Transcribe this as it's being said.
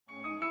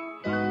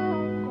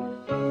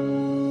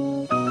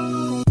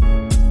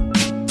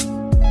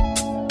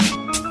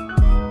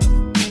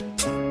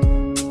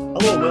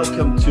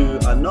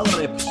to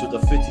another episode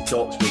of Footy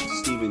Talks with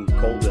Stephen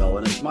Caldwell,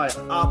 and it's my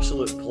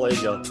absolute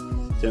pleasure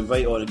to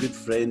invite on a good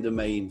friend of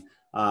mine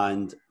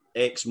and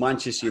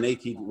ex-Manchester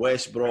United,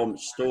 West Brom,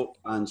 Stoke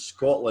and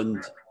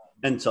Scotland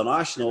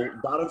international,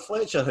 Darren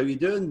Fletcher. How you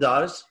doing,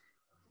 Darren?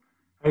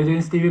 How you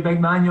doing, Stevie,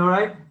 big man? You all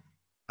right?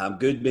 I'm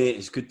good, mate.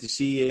 It's good to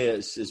see you.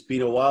 It's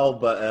been a while,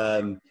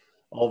 but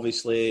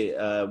obviously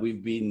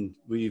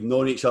we've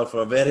known each other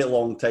for a very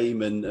long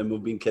time, and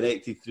we've been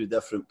connected through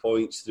different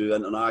points, through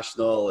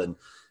international and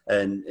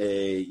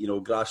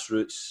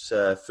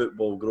grassroots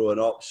football growing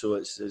up. So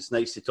it's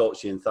nice to talk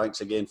to you, and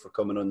thanks again for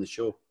coming on the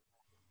show.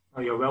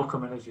 Oh, you're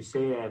welcome. And as you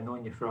say, I've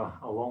known you for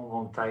a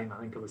long time. I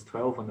think it was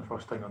 12 when the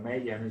first time I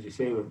met you. And as you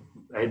say,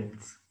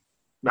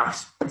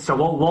 it's a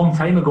long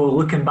time ago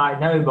looking back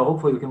now, but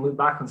hopefully we can look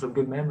back on some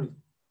good memories.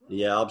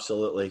 Yeah,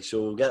 absolutely.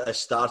 So we'll get this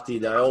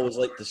started. I always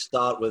like to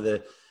start with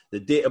the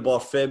date of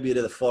birth, February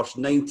the 1st,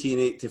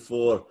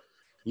 1984.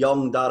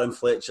 Young Darren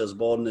Fletcher's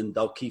born in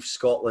Dalkeith,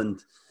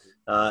 Scotland,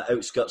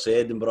 outskirts of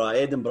Edinburgh.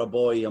 Edinburgh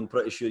boy, I'm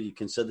pretty sure you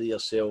consider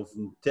yourself.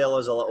 And tell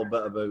us a little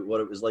bit about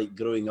what it was like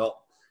growing up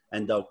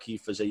in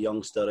Dalkeith as a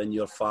youngster in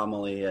your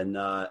family, and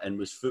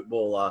was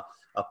football a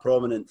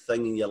prominent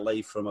thing in your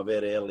life from a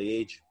very early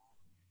age?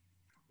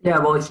 Yeah,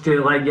 well, it's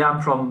true.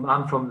 I'm from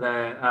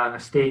the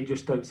estate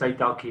just outside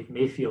Dalkeith,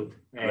 Mayfield.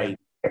 Right.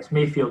 It's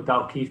Mayfield,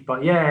 Dalkeith.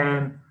 But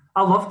yeah,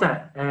 I loved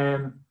it.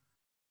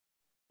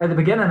 At the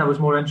beginning, I was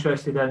more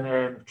interested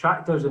in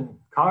tractors and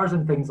cars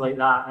and things like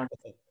that.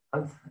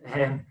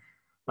 And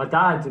my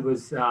dad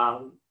was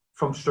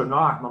from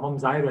Stranraer. My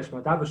mum's Irish.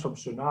 My dad was from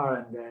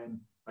Stranraer, and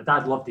my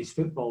dad loved his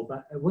football,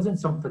 but it wasn't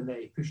something that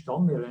he pushed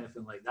on me or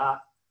anything like that.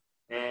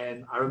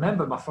 I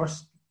remember my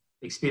first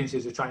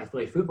experiences of trying to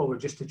play football were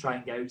just to try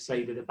and get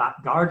outside of the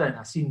back garden.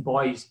 I seen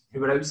boys who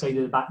were outside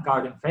of the back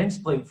garden fence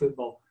playing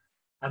football,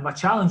 and my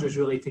challenge was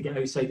really to get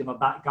outside of my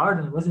back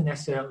garden. It wasn't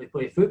necessarily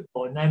play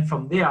football. And then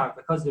from there,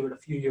 because they were a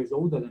few years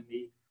older than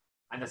me,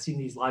 and I seen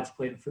these lads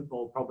playing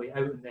football probably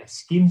out in the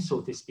scheme, so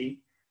to speak,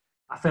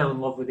 I fell in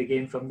love with the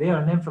game from there.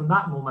 And then from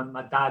that moment,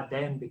 my dad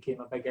then became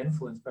a big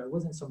influence, but it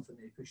wasn't something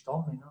that he pushed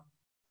on me, no.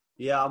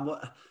 Yeah,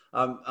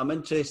 I'm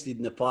interested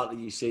in the part that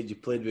you said you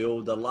played with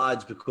older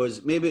lads,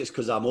 because maybe it's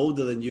because I'm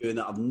older than you and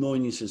I've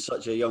known you since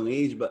such a young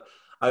age, but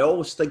I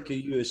always think of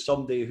you as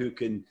somebody who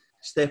can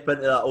step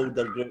into that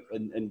older group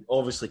and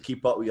obviously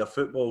keep up with your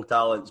football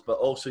talents, but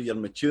also your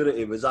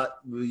maturity.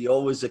 Were you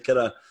always a kind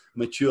of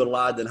mature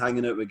lad and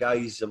hanging out with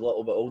guys a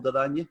little bit older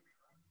than you?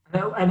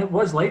 And it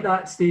was like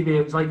that, Stevie.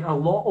 It was like a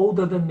lot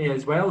older than me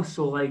as well.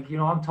 So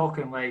I'm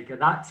talking at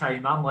that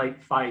time, I'm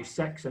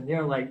 5'6", and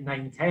they're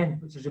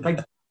 9'10", which is a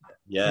big...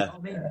 Yeah. You know what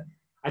I mean?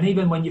 And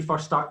even when you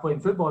first start playing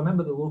football, I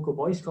remember the local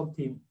boys club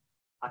team,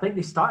 I think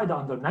they started at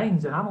under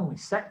 9s, and I'm only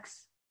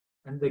 6.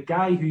 And the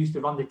guy who used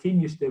to run the team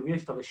we used to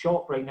have a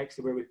shop right next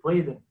to where we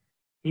played, and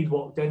he'd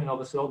walk down, and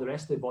obviously all the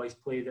rest of the boys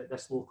played at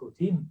this local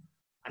team.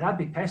 And I'd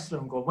be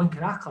pestering him going, when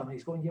can I come? And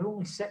he's going, you're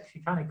only 6,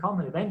 you can't come.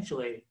 And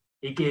eventually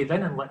he gave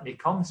in and let me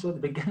come. So at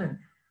the beginning,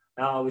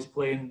 I was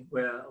playing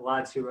with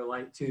lads who were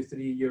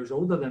 2-3 years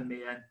older than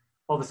me, and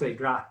obviously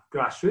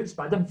grassroots,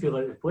 but I didn't feel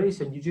out of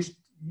place. And you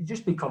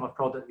just become a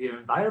product of your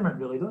environment,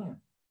 really, don't you?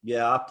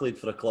 Yeah, I played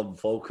for a club in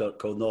Falkirk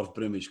called North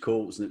Bromwich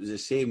Colts, and it was the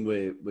same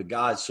with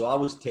Gaz. So I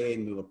was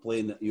 10, we were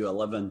playing at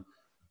U11,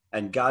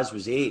 and Gaz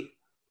was 8.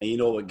 And you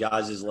know what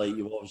Gaz is like.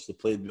 You've obviously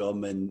played with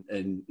him,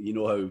 and you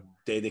know how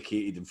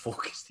dedicated and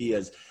focused he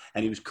is.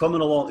 And he was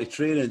coming along to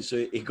training,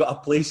 so he got a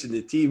place in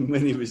the team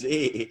when he was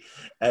 8,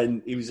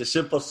 and he was a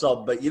super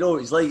sub. But you know what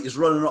he's like. He's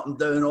running up and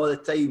down all the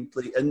time,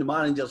 in the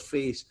manager's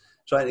face,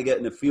 trying to get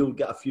in the field,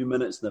 get a few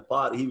minutes in the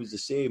park. He was the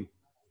same.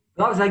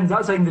 That was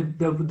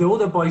the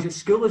older boys at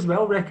school as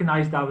well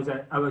recognised I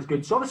was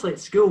good. So obviously at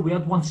school we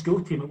had one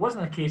school team. It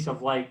wasn't a case of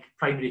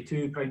primary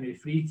 2, primary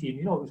 3 team.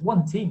 It was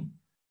one team.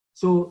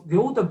 So the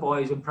older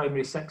boys in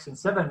primary 6 and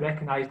 7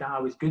 recognised that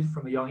I was good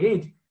from a young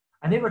age,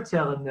 and they were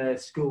telling the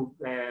school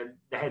the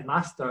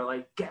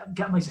headmaster get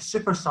him as a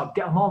super sub,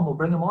 get him on, we'll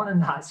bring him on.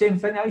 And that same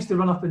thing, I used to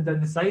run up and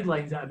down the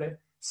sidelines at about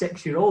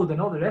 6-year-old,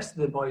 and all the rest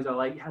of the boys are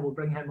like, we'll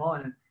bring him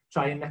on and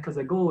try and nick us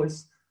a goal.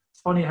 It's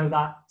funny how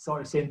that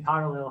sort of same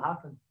parallel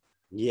happened.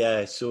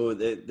 Yeah, so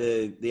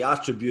the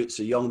attributes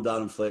of young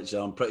Darren Fletcher,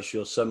 I'm pretty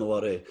sure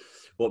similar to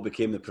what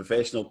became the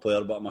professional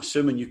player, but I'm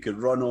assuming you could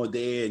run all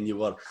day and you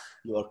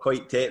were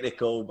quite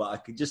technical, but I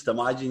could just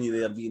imagine you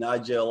there being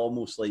agile,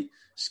 almost like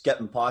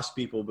skipping past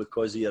people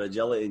because of your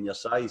agility and your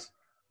size.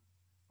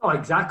 Oh,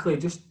 exactly.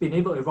 Just being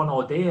able to run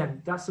all day.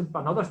 And that's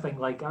another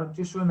thing. I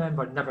just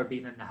remember never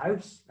being in the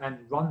house and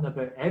running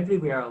about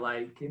everywhere,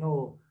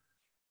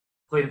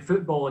 playing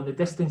football, and the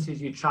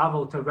distances you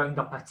travel to round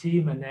up a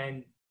team, and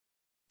then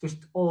just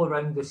all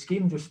around the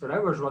scheme just for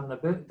hours running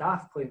about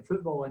daft playing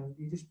football. And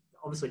you just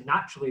obviously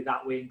naturally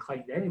that way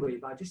inclined anyway,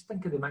 but I just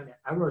think of the amount of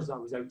hours that I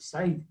was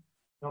outside.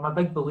 I'm a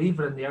big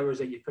believer in the hours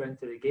that you put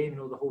into the game,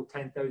 the whole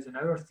 10,000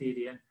 hour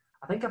theory. And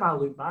I think if I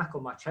look back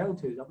on my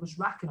childhood, I was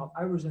racking up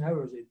hours and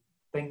hours of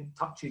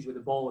touches with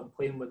the ball and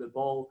playing with the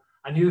ball.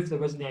 I knew if there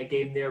wasn't a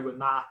game there with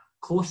my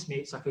close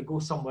mates, I could go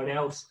somewhere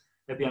else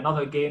there'd be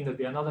another game.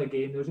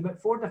 There was about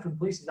 4 different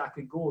places I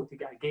could go to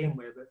get a game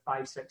with about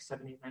 5, 6,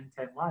 7, 8, 9,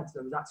 10 lads.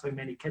 That's how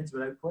many kids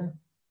were out playing.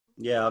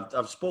 Yeah,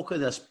 I've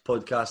spoken this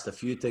podcast a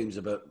few times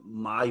about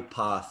my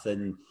path,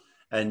 and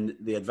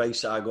the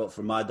advice that I got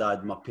from my dad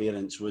and my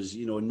parents was,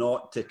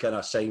 not to kind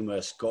of sign with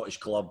a Scottish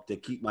club, to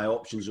keep my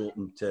options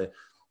open, to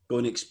go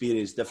and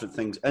experience different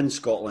things in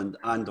Scotland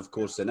and, of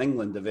course, in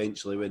England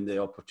eventually when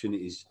the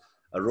opportunities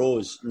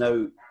arose.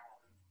 Now,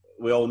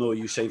 we all know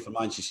you signed for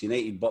Manchester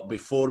United, but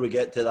before we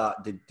get to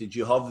that, did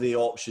you have the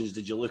options?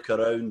 Did you look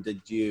around?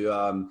 Did you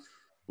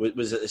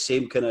was it the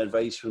same kind of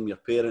advice from your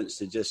parents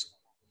to just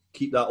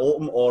keep that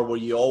open, or were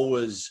you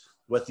always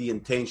with the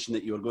intention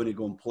that you were going to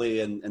go and play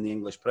in the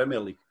English Premier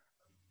League?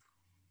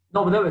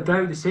 No, without a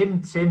doubt, the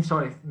same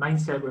sort of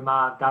mindset with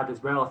my dad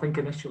as well. I think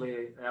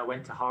initially I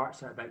went to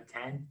Hearts at about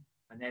 10,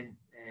 and then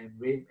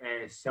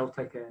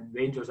Celtic and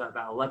Rangers at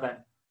about 11.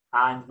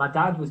 And my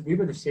dad we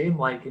were the same.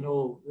 Like, it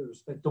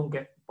was, don't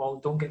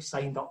get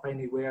signed up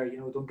anywhere.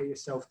 Don't get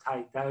yourself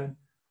tied down.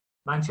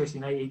 Manchester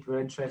United were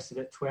interested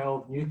at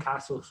 12,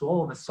 Newcastle. So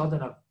all of a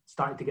sudden, I've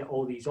started to get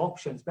all these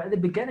options. But at the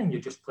beginning,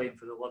 you're just playing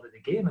for the love of the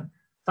game. And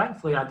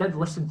thankfully, I did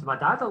listen to my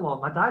dad a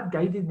lot. My dad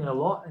guided me a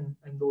lot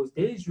in those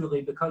days,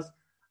 really, because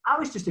I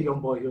was just a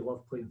young boy who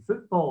loved playing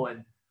football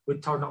and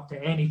would turn up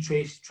to any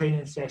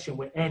training session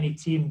with any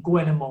team, go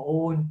in on my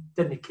own,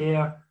 didn't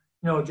care,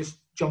 just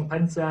jump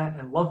into it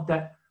and loved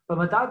it. But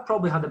my dad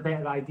probably had a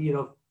better idea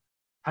of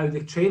how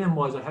the training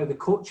was or how the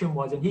coaching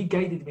was, and he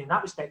guided me in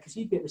that respect because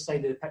he'd be at the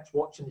side of the pitch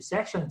watching the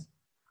sessions.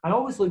 I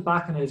always look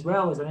back on it as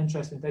well as an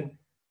interesting thing.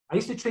 I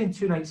used to train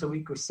 2 nights a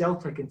week with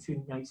Celtic and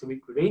 2 nights a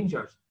week with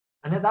Rangers.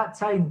 And at that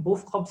time,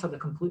 both clubs had a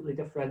completely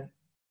different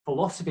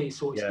philosophy,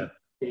 so to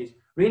speak.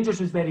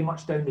 Rangers was very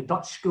much down the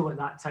Dutch school at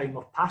that time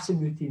of passing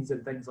routines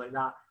and things like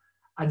that.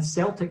 And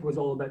Celtic was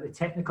all about the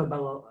technical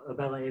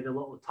ability, the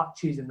little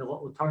touches and the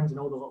little turns and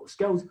all the little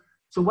skills.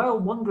 So while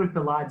one group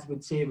of lads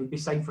would be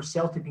signed for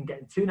Celtic and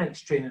getting 2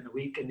 nights training a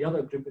week, and the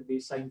other group would be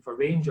signed for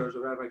Rangers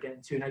or whatever,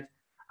 getting 2 nights,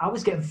 I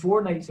was getting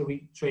 4 nights a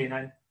week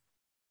training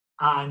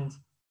and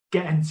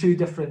getting 2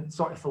 different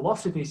sort of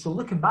philosophies. So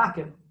looking back,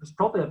 it was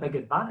probably a big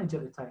advantage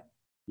at the time.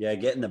 Yeah,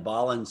 getting the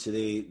balance of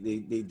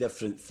the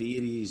different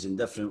theories and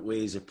different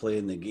ways of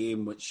playing the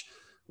game, which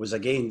was,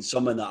 again,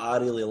 something that I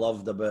really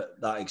loved about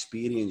that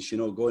experience,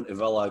 going to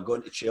Villa,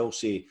 going to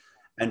Chelsea.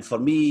 And for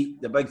me,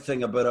 the big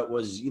thing about it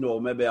was,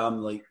 maybe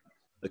I'm like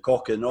the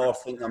cock of the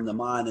north, think I'm the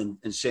man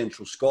in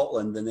central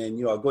Scotland. And then,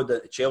 I go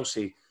down to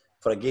Chelsea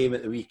for a game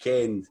at the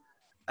weekend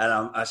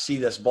and I see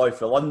this boy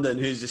from London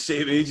who's the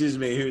same age as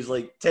me, who's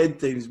like 10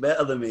 times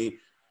better than me.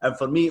 And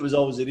for me, it was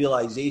always a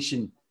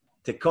realisation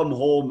to come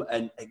home,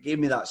 and it gave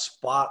me that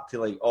spark to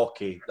like,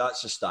 okay,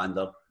 that's the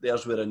standard.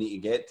 There's where I need to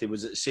get to.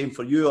 Was it the same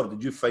for you, or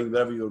did you find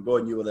wherever you were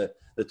going, you were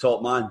the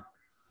top man?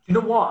 You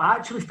know what? I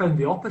actually found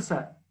the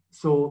opposite.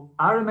 So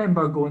I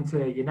remember going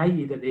to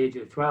United at the age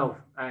of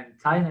 12 and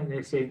tying in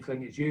the same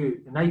thing as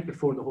you. The night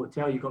before the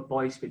hotel, you got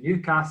boys from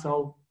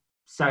Newcastle,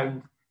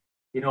 sound,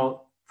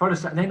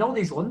 first, and then all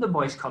these London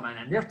boys come in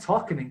and they're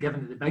talking and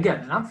giving it the big one,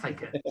 and I'm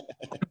thinking,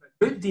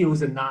 good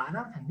deals and that, and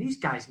I'm thinking, these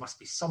guys must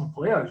be some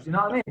players, you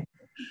know what I mean?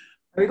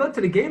 And we got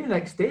to the game the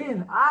next day,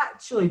 and I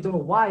actually don't know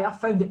why. I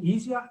found it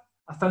easier.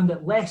 I found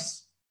it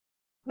less,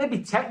 maybe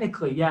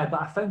technically, yeah,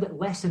 but I found it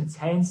less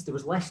intense. There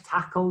was less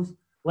tackles,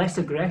 less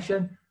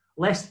aggression,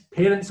 less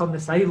parents on the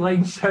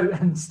sideline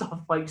shouting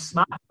stuff like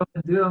smack them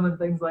and do them and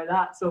things like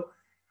that. So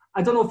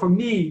I don't know, for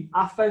me,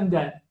 I found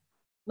it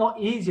not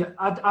easier.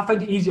 I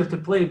found it easier to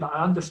play, but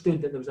I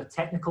understood that there was a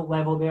technical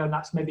level there, and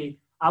that's maybe,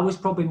 I was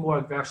probably more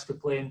averse to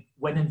playing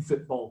winning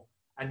football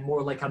and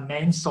more like a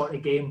men's sort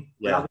of game.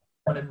 Yeah.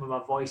 In with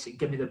my voice and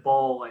give me the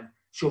ball and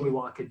show me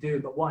what I could do.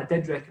 But what I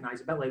did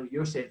recognise, a bit like what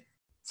you're saying,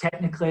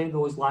 technically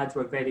those lads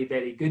were very,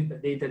 very good,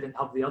 but they didn't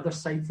have the other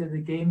side of the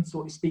game,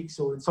 so to speak.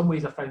 So in some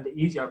ways I found it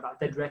easier, but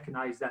I did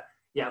recognise that,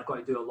 yeah, I've got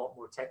to do a lot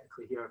more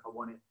technically here if I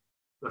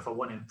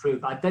want to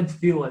improve. But I did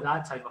feel at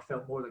that time I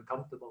felt more than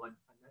comfortable and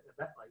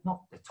a bit like,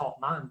 not the top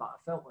man, but I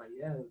felt like,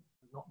 yeah,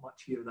 there's not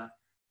much here that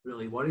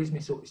really worries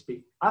me, so to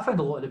speak. I found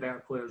a lot of the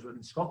better players were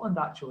in Scotland,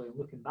 actually, and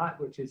looking back,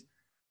 which is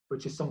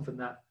something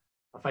that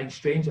I find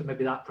strange that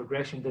maybe that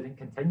progression didn't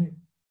continue.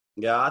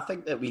 Yeah, I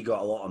think that we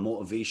got a lot of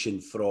motivation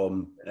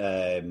from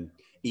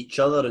each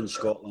other in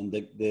Scotland.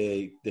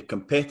 The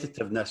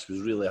competitiveness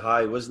was really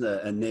high, wasn't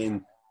it? And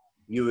then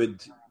you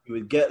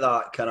would get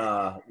that kind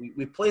of...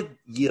 We played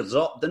years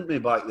up, didn't we,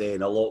 back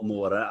then, a lot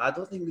more. And I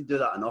don't think we do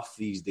that enough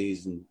these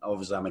days. And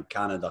obviously I'm in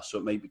Canada, so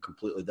it might be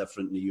completely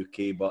different in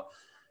the UK. But,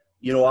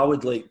 I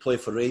would play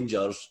for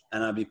Rangers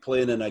and I'd be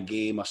playing in a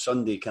game, a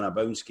Sunday kind of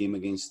bounce game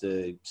against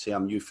say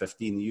I'm U15,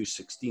 the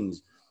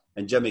U16s.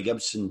 And Jimmy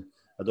Gibson,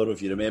 I don't know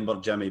if you remember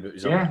Jimmy, but he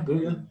was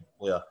a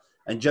player.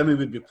 And Jimmy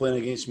would be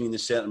playing against me in the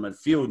centre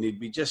midfield and he'd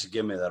be just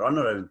giving me the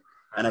runaround.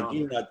 And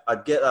again,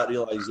 I'd get that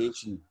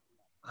realisation,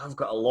 I've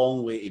got a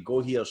long way to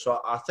go here.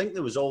 So I think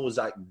there was always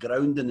that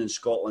grounding in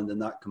Scotland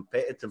and that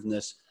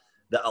competitiveness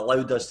that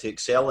allowed us to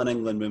excel in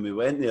England when we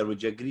went there.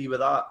 Would you agree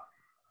with that?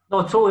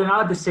 No, totally. And I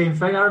had the same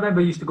thing. I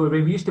remember we used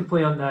to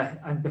play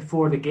and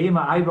before the game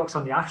at Ibrox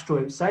on the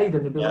Astro outside,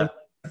 and they'd be like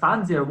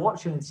fans there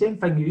watching. And same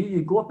thing,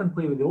 you go up and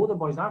play with the older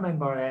boys. And I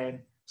remember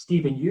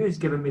Stephen Hughes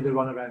giving me the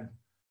runaround.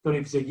 Don't know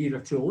if he's a year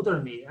or two older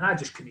than me, and I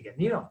just couldn't get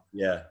near him.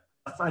 Yeah.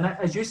 And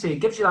as you say, it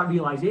gives you that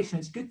realization.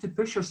 It's good to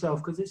push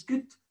yourself because it's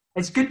good.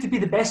 It's good to be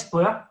the best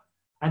player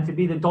and to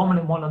be the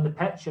dominant one on the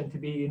pitch and to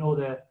be,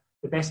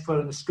 the best player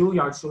in the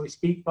schoolyard, so to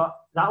speak. But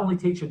that only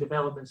takes your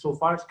development so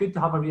far. It's good to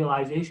have a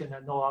realization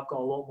that no, I've got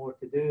a lot more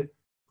to do.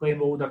 Playing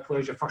with older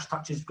players, your first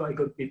touch has got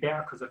to be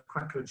better because they're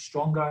quicker and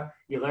stronger.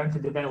 You learn to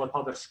develop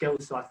other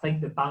skills. So I think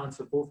the balance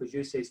of both, as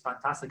you say, is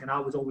fantastic. And I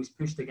was always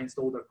pushed against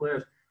older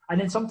players. And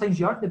then sometimes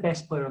you aren't the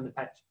best player on the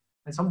pitch.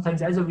 And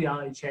sometimes it is a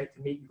reality check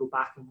to make you go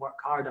back and work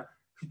harder.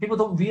 Because people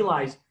don't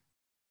realise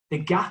the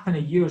gap in a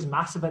year is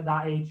massive at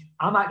that age.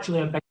 I'm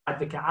actually a big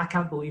advocate. I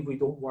can't believe we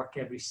don't work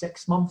every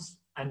 6 months.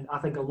 And I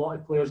think a lot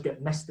of players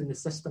get missed in the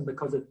system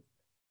because of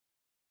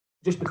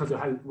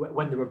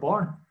when they were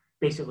born.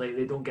 Basically,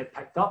 they don't get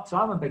picked up. So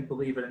I'm a big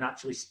believer in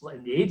actually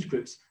splitting the age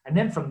groups. And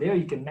then from there,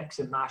 you can mix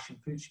and mash and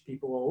push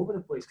people all over the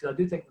place because I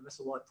do think we miss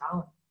a lot of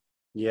talent.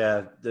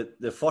 Yeah,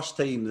 the first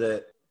time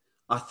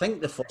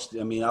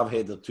I mean, I've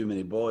heard too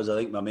many balls. I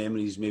think my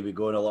memory's maybe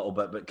going a little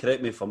bit, but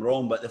correct me if I'm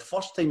wrong. But the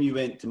first time you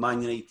went to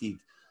Man United,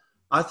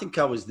 I think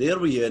I was there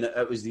with you, and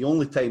it was the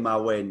only time I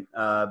went.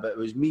 But it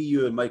was me,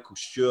 you, and Michael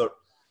Stewart.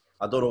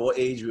 I don't know what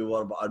age we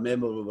were, but I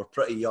remember we were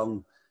pretty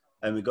young,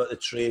 and we got the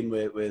train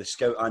with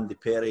Scout Andy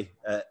Perry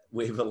at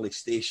Waverley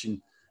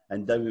Station,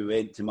 and then we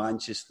went to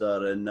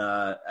Manchester.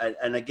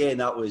 And again,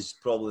 that was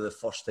probably the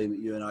first time that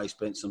you and I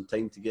spent some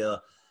time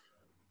together.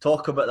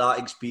 Talk about that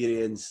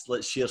experience.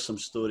 Let's share some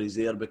stories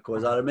there,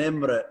 because I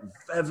remember it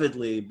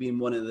vividly being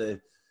one of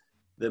the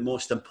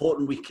most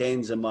important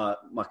weekends in my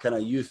kind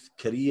of youth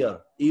career.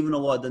 Even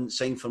though I didn't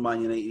sign for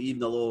Man United, even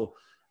though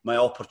my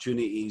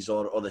opportunities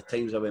or the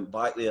times I went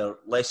back there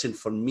lessened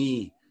for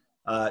me.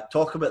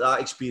 Talk about that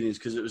experience,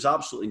 because it was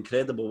absolutely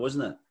incredible,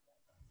 wasn't it?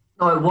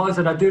 No, it was,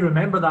 and I do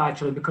remember that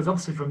actually, because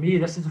obviously for me,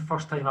 this is the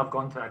first time I've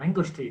gone to an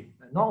English team.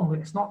 And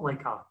it's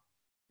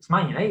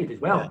Man United as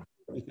well.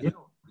 Yeah.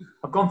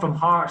 I've gone from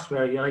Hearts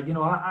where you're like,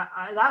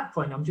 at that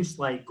point, I'm just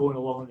like going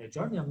along on the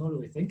journey. I'm not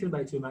really thinking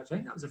about it too much. I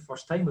think that was the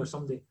first time where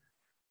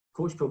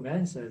coach pulled me in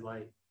and said,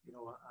 like,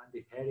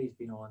 Andy Perry's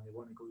been on, they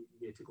want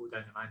you to go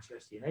down to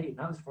Manchester United. And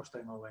that was the first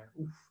time I went,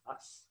 oof,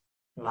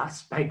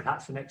 that's big,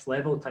 that's the next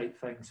level type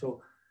thing.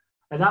 So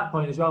at that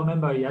point as well,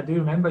 I do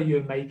remember you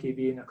and Mikey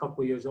being a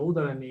couple of years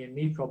older than me, and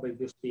me probably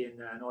just being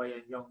an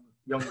annoying young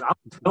at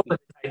the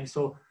time.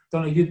 So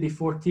don't know, you'd be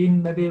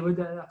 14 maybe with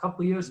a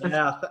couple of years. 15.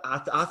 Yeah,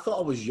 I thought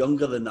I was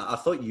younger than that. I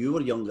thought you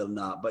were younger than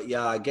that. But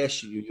yeah, I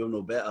guess you'll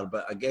know better.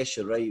 But I guess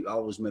you're right. I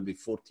was maybe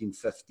 14,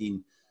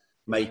 15.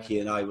 Mikey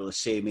and I were the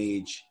same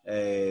age.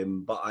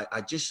 But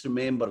I just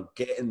remember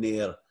getting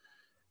there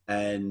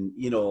and,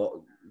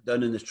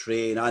 down in the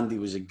train. Andy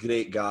was a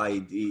great guy.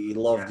 He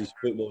loved his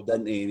football,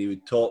 didn't he? And he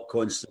would talk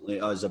constantly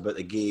to us about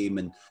the game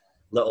and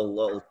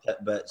little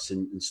tidbits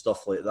and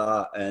stuff like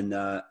that.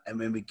 And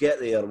when we get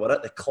there, we're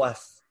at the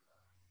cliff.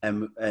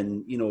 And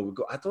we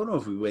go, I don't know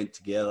if we went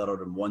together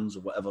or in ones or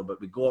whatever, but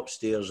we go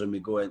upstairs and we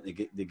go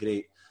into the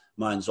great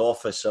man's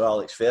office, Sir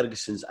Alex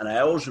Ferguson's. And I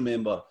always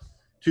remember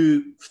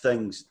two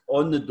things.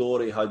 On the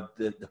door, he had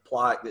the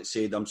plaque that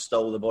said, "I'm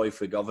still the boy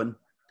for Govan."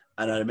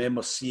 And I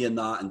remember seeing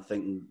that and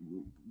thinking,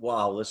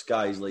 wow, this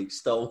guy's like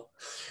still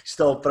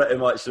pretty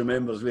much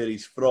remembers where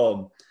he's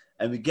from.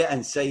 And we get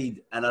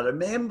inside, and I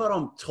remember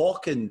him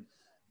talking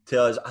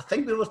to us. I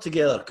think we were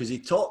together because he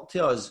talked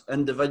to us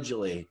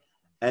individually.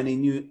 And he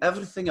knew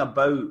everything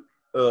about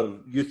our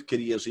youth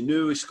careers. He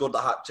knew we scored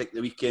a hat-trick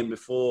the weekend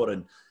before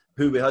and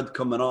who we had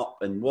coming up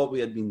and what we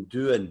had been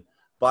doing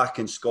back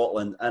in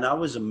Scotland. And I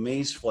was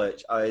amazed,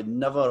 Fletch. I had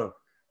never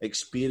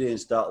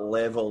experienced that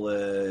level,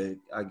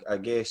 I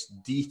guess,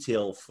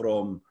 detail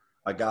from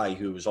a guy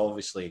who was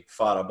obviously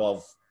far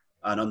above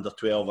an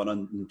under-12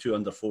 and two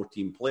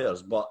under-14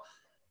 players. But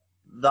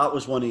that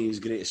was one of his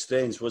greatest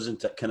strengths,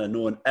 wasn't it? Kind of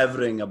knowing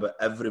everything about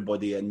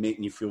everybody and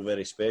making you feel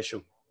very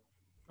special.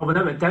 Oh,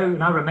 without a doubt,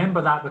 and I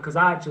remember that because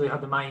I actually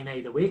had the Man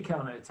United away kit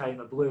on at the time,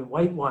 a blue and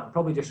white one,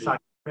 probably just trying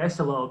to press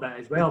a little bit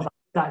as well,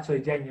 but I actually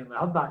genuinely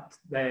had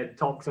that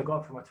top because I got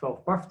it for my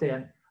 12th birthday,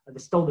 and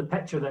there's still the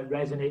picture that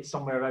resonates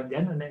somewhere around the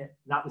internet.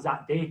 That was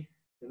that day.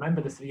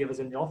 Remember the three of us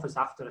in the office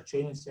after a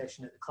training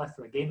session at the Cliff,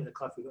 or a game at the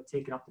Cliff, we got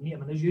taken up to meet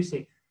him, and as you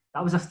say,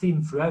 that was a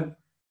theme throughout.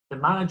 The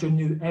manager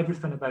knew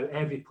everything about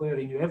every player.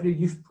 He knew every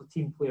youth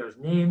team player's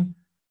name,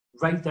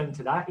 right down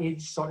to that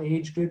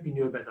age group. He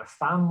knew about their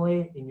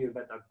family, he knew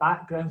about their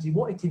backgrounds. He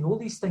wanted to know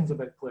these things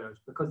about players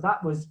because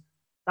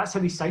that's how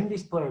he signed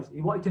these players.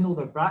 He wanted to know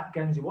their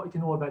backgrounds, he wanted to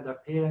know about their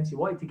parents, he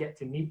wanted to get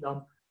to meet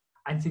them.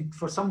 And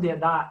for somebody at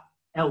that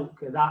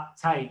ilk, at that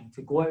time,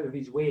 to go out of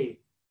his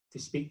way to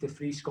speak to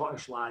three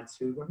Scottish lads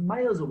who were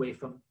miles away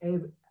from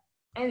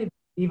any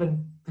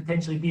even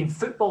potentially being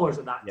footballers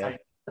at that time,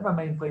 never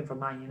mind playing for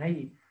Man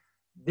United.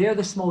 They're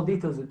the small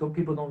details that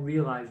people don't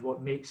realise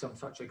what makes him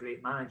such a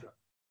great manager.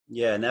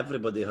 Yeah, and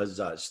everybody has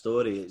that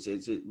story.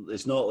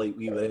 It's not like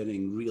we were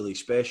anything really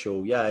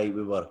special. Yeah,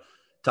 we were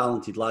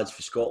talented lads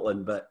for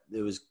Scotland, but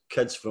there was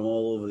kids from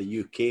all over the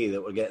UK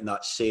that were getting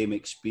that same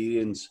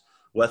experience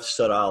with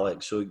Sir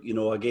Alex. So,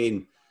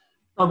 again...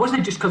 Well, it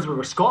wasn't just because we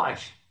were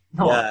Scottish.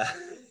 No. Yeah.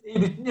 He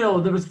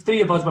was, there was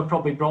three of us were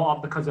probably brought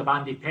up because of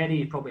Andy Perry.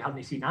 You probably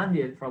hadn't seen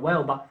Andy for a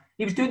while, but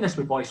he was doing this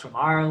with boys from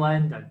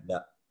Ireland and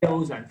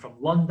Wales and from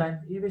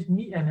London. He was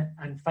meeting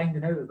and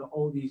finding out about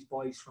all these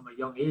boys from a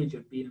young age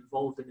and being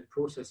involved in the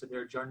process of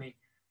their journey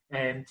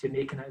to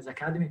making it as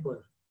academy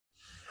players.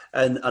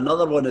 And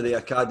another one of the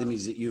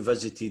academies that you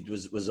visited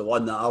was the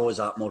one that I was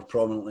at more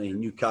prominently,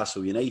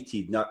 Newcastle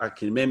United. Now, I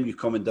can remember you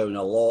coming down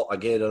a lot.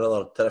 Again,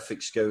 another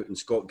terrific scout, and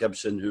Scott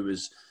Gibson, who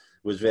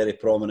was very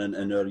prominent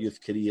in our youth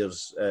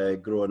careers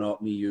growing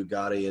up, me, you,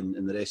 Gary,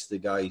 and the rest of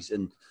the guys.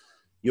 And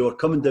you were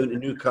coming down to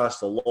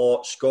Newcastle a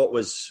lot. Scott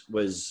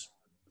was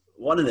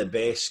one of the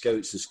best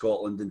scouts in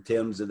Scotland in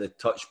terms of the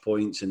touch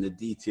points and the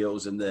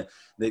details and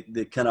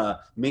the kind of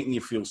making you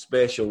feel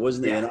special,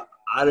 wasn't he? Yeah. And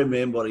I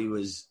remember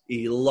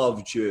he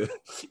loved you.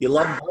 He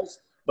loved us,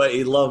 but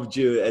he loved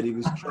you, and he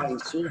was trying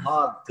so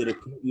hard to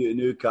recruit you to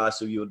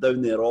Newcastle. You were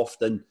down there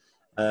often.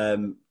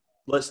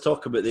 Let's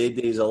talk about the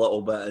days a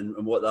little bit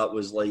and what that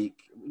was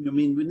like. I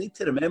mean, we need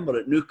to remember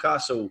at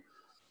Newcastle,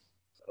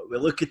 we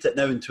look at it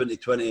now in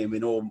 2020 and we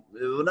know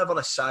they were never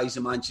a size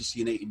of Manchester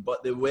United,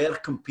 but they were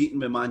competing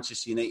with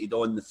Manchester United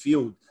on the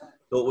field.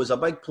 So it was a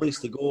big place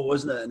to go,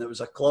 wasn't it? And it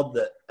was a club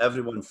that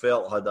everyone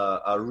felt had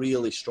a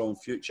really strong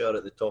future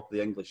at the top of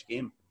the English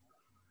game.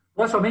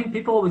 That's what I mean.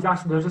 People always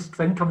ask, there's this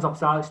thing comes up,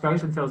 so Alex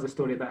Ferguson tells the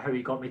story about how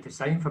he got me to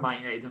sign for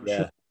Man United. I'm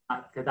sure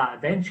to that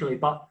eventually.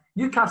 But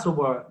Newcastle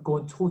were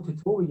going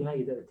toe-to-toe with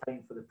United at the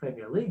time for the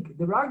Premier League.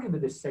 They were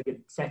arguably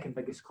the second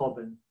biggest club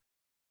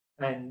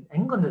in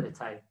England at the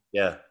time.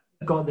 Yeah.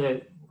 Got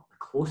the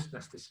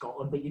closeness to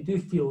Scotland, but you do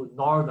feel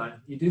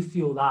northern. You do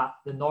feel that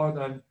the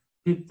northern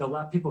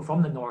people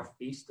from the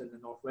northeast and the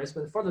northwest,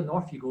 but the further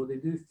north you go, they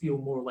do feel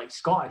more like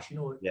Scottish.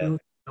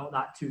 Not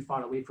that too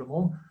far away from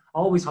home. I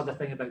always had the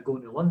thing about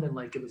going to London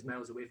like it was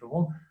miles away from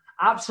home.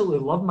 Absolutely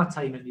loved my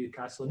time in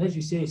Newcastle, and as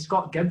you say,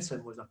 Scott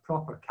Gibson was a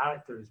proper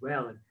character as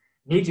well, and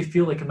made you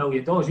feel like $1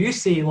 million. You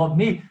say he loved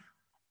me.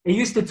 He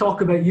used to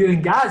talk about you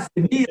and Gaz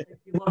to me like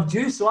he loved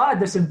you, so I had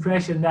this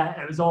impression that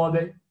it was all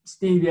about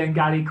Stevie and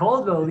Gary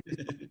Caldwell,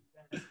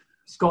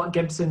 Scott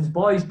Gibson's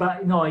boys, but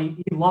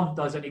he loved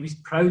us and he was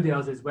proud of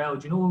us as well.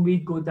 Do you know when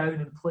we'd go down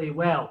and play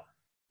well,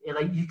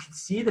 you could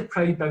see the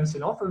pride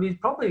bouncing off him. He's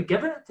probably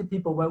giving it to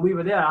people while we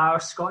were there. Our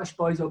Scottish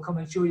boys will come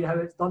and show you how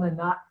it's done and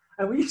that.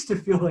 And we used to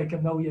feel like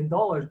 $1 million,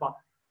 but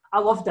I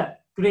loved it.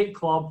 Great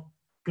club,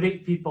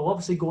 great people.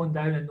 Obviously going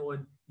down and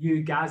knowing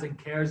you, Gaz and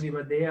Kersey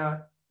were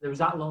there. There was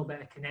that little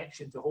bit of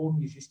connection to home.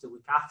 You used to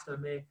look after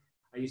me.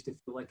 I used to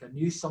feel like I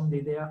knew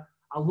somebody there.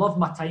 I loved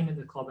my time at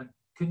the club and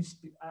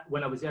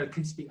when I was there, I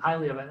couldn't speak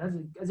highly of it.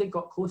 And as it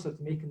got closer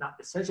to making that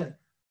decision,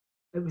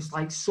 it was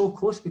like so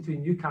close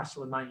between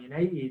Newcastle and Man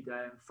United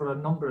for a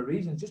number of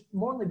reasons, just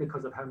mainly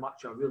because of how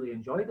much I really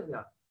enjoyed it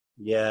there.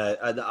 Yeah,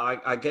 and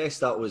I guess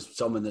that was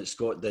something that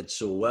Scott did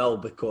so well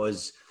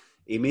because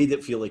he made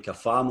it feel like a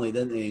family,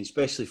 didn't he?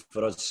 Especially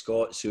for us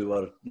Scots who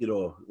were,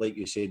 like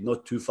you said,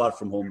 not too far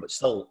from home, but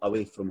still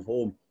away from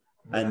home.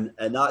 Yeah.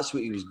 And that's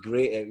what he was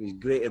great at. He was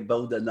great at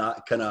building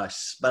that kind of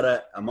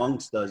spirit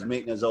amongst us,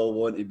 making us all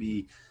want to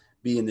be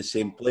in the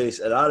same place.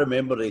 And I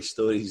remember these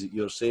stories that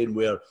you're saying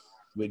where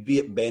we'd be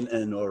at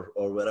Benton or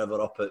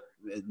wherever up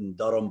in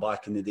Durham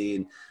back in the day,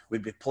 and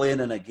we'd be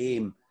playing in a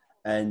game,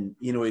 and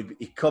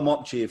he'd come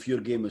up to you if your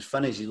game was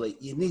finished. He's like,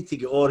 "You need to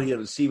get over here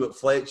and see what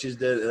Fletcher's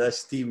doing to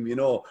this team,"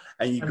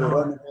 and you go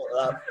running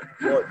like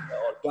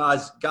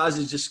that. Gaz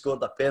has just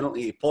scored a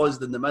penalty. He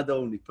paused in the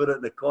middle and he put it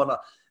in the corner.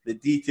 The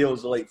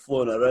details are like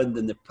flowing around,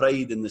 and the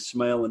pride and the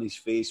smile on his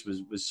face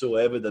was so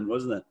evident,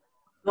 wasn't it?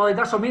 Well,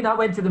 that's what I mean. I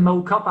went to the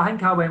Milk Cup. I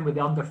think I went with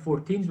the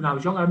under-14s when I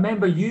was young. I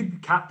remember you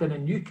captain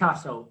in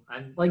Newcastle,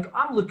 and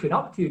I'm looking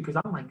up to you because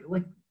I'm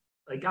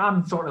like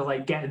I'm sort of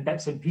like getting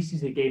bits and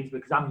pieces of games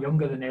because I'm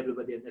younger than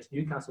everybody in this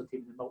Newcastle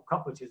team in the Milk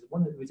Cup, which is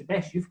one that was the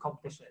best youth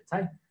competition at the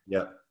time.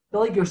 Yeah. But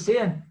like you're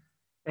saying,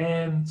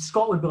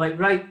 Scott would be like,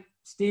 right,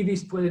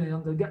 Stevie's playing in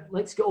under.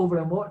 Let's get over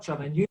and watch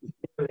him, and you.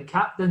 The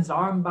captain's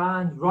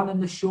armband, running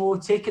the show,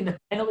 taking the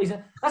penalties.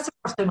 That's the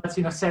first time I'd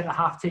seen a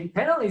centre-half take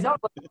penalties. I was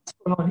like, what's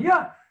going on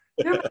here?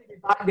 They're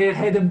back there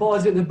heading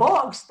balls at the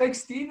box. Big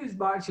Steve was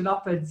marching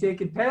up and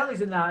taking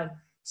penalties and that. And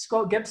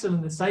Scott Gibson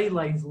on the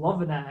sidelines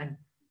loving it. And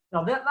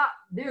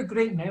they're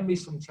great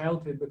memories from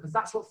childhood because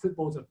that's what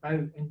football's about.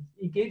 And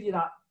he gave you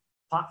that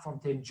platform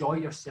to enjoy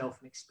yourself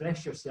and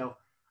express yourself.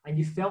 And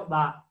you felt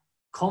that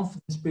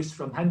confidence boost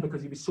from him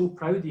because he was so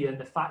proud of you and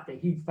the fact that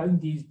he found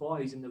these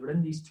boys and they were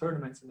in these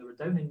tournaments and they were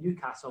down in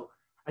Newcastle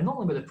and not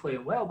only were they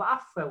playing well, but I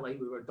felt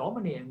like we were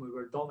dominating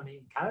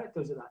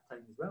characters at that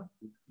time as well.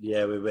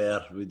 Yeah,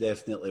 we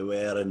definitely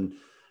were. And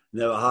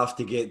now I have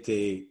to get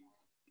to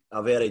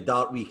a very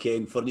dark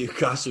weekend for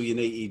Newcastle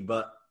United,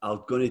 but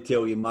I'm going to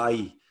tell you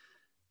my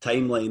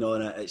timeline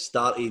on it. It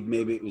started,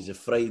 maybe it was a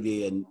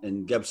Friday,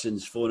 and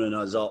Gibson's phoning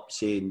us up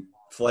saying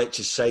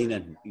Fletcher's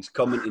signing. He's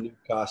coming to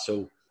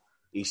Newcastle.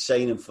 He's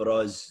signing for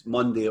us.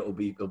 Monday it'll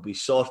be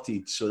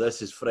sorted. So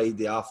this is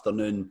Friday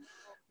afternoon.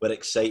 We're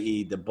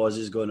excited. The buzz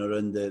is going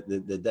around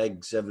the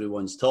digs.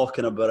 Everyone's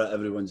talking about it.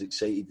 Everyone's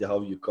excited to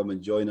have you come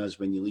and join us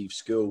when you leave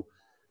school.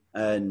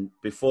 And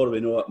before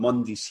we know it,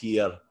 Monday's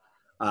here,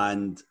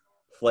 and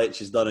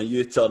Fletcher's done a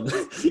U-turn.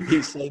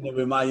 He's signing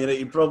with Man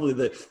United.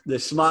 Probably the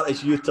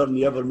smartest U-turn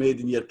you ever made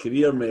in your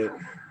career, mate.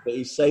 But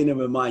he's signing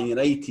with Man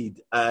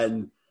United.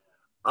 And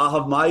I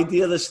have my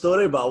idea of the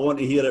story, but I want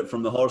to hear it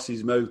from the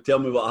horse's mouth. Tell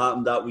me what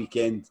happened that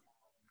weekend.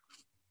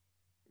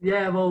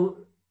 Yeah, well,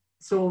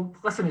 so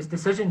listen, it's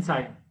decision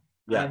time.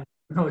 Yeah.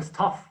 And, it's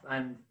tough.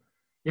 And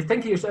you're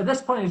thinking, at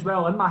this point as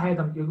well, in my head,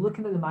 you're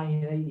looking at the Man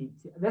United.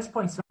 At this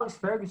point, Alex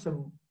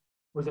Ferguson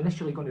was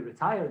initially going to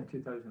retire in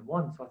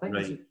 2001. So I think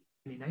this is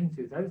 99,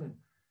 2000.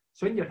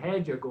 So in your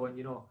head, you're going,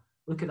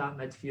 look at that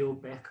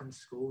midfield, Beckham,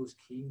 Scholes,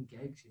 Keane,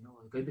 Giggs,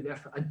 they're going to be there.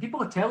 And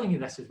people are telling you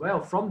this as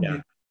well from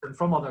Newcastle and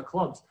from other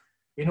clubs.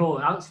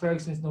 Alex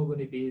Ferguson's not going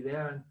to be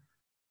there.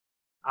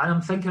 And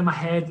I'm thinking in my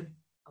head,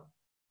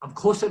 I'm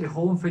closer to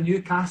home for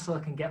Newcastle. I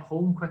can get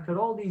home quicker,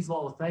 all these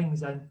little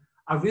things. And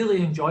I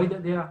really enjoyed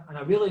it there. And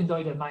I really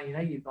enjoyed it at Man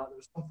United. But there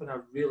was something I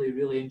really,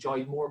 really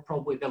enjoyed more,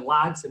 probably the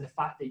lads and the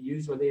fact that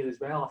yous were there as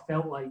well. I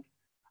felt like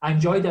I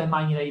enjoyed it at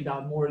Man United, but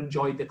I more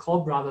enjoyed the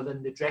club rather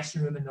than the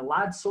dressing room and the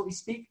lads, so to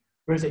speak.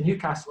 Whereas at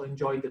Newcastle, I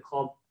enjoyed the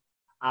club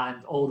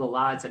and all the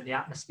lads and the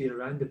atmosphere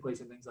around the place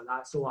and things like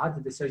that. So I had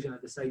the decision.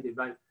 I decided,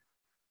 right,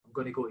 I'm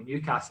going to go to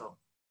Newcastle.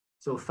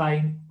 So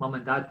fine, Mum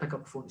and Dad pick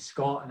up the phone to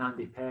Scott and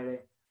Andy Perry.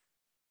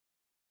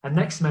 And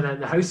next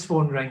minute, the house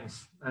phone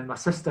rings and my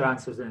sister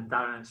answers it, and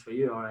Darren, it's for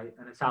you, all right?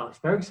 And it's Alex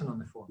Ferguson on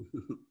the phone.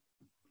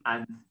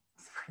 And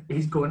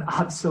he's going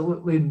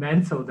absolutely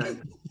mental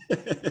then.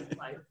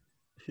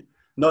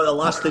 Not the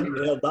last time you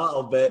heard that,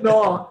 I'll bet.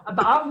 No,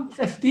 but I'm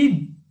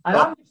 15. And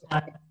I'm just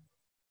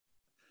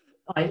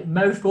like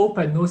mouth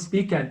open, no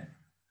speaking.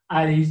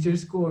 And he's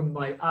just going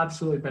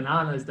absolutely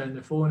bananas down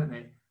the phone at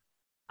me.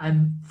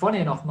 And funny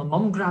enough, my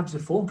mum grabs the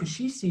phone because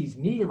she sees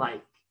me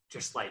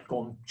just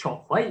going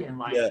chalk white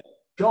and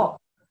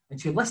shocked.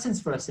 And she listens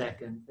for a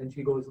second and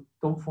she goes,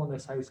 don't phone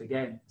this house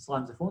again.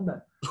 Slams the phone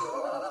down.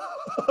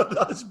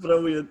 That's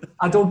brilliant.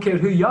 I don't care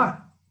who you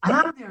are. And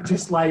I'm there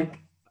just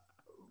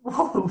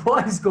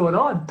what is going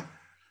on?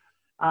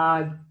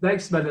 And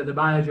next minute, the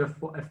manager,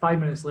 5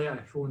 minutes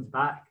later, phones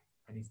back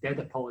and he's dead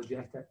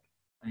apologetic.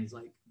 And he's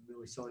like, I'm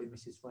really sorry,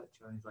 Mrs.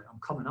 Fletcher. And he's like, I'm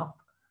coming up.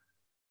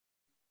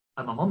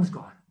 And my mum's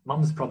gone.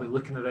 Mum's probably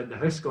looking around the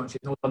house going,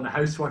 she's not done the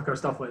housework or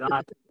stuff like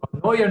that.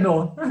 No, you're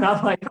not. And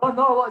I'm like, oh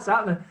no, what's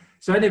happening?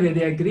 So anyway,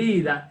 they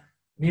agree that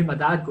me and my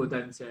dad go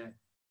down to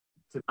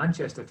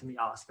Manchester to meet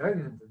Alex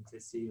Ferguson and to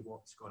see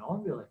what's going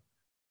on, really.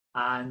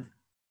 And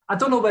I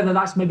don't know whether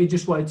that's maybe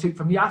just what it took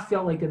from me. I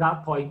felt like at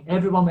that point,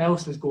 everyone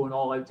else was going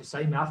all out to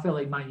sign me. I felt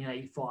like Man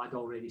United thought I'd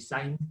already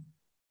signed.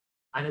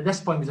 And at this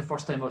point, it was the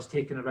first time I was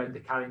taken around the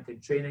Carrington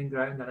training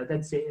ground. And I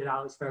did say to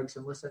Alex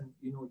Ferguson, listen,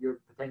 you're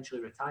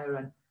potentially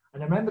retiring.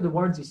 And I remember the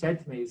words he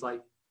said to me, he's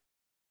like,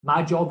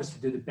 my job is to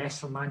do the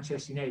best for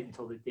Manchester United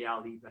until the day I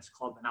leave this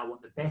club. And I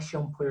want the best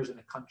young players in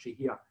the country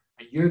here.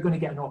 And you're going to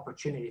get an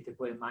opportunity to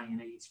play in Man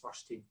United's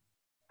first team.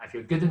 If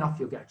you're good enough,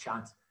 you'll get a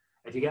chance.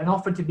 If you get an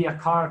offer to be a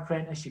car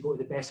apprentice, you go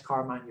to the best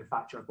car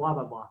manufacturer, blah,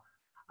 blah, blah.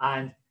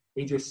 And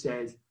he just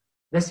says,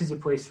 this is a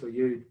place for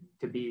you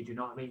to be, do you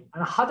know what I mean?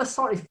 And I had a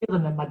sort of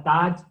feeling that my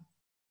dad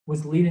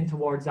was leaning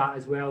towards that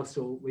as well.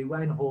 So we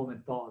went home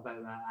and thought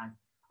about that. And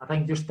I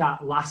think just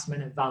that last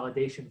minute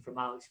validation from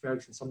Alex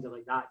Ferguson, somebody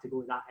like that, to go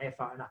with that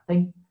effort. And I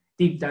think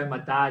deep down my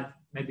dad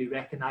maybe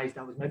recognised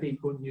I was maybe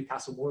going to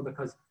Newcastle more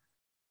because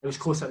it was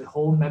closer to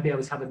home. Maybe I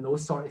was having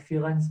those sort of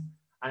feelings.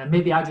 And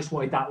maybe I just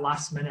wanted that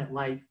last minute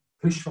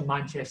push from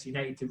Manchester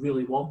United to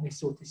really want me,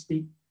 so to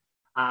speak.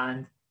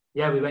 And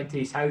yeah, we went to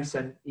his house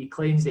and he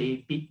claims that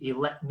he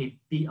let me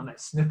beat him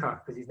at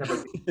snooker because he's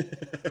never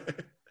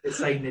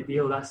signed the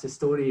deal. That's the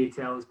story he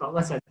tells. But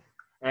listen,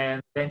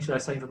 eventually I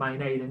signed for Man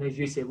United, and as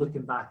you say,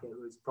 looking back, it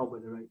was probably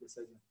the right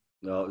decision.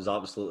 No, it was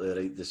absolutely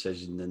the right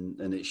decision,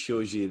 and it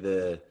shows you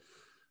the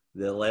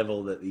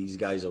level that these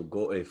guys will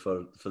go to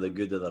for the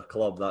good of their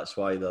club. That's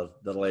why they're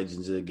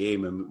legends of the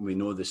game, and we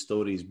know the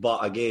stories.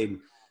 But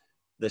again,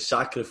 the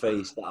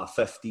sacrifice that a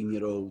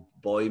 15-year-old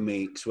boy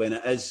makes when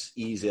it is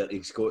easier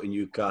to go to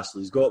Newcastle.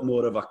 He's got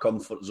more of a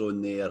comfort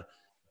zone there.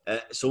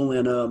 It's only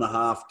an hour and a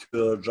half,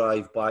 2-hour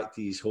drive back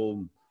to his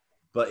home,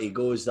 but he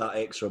goes that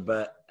extra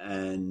bit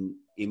and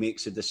he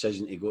makes a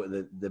decision to go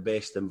to the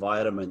best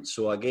environment.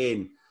 So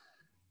again,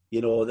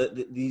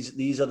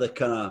 these are the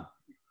kind of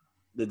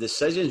the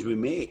decisions we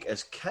make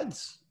as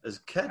kids. As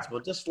kids,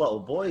 we're just little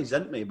boys,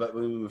 aren't we? But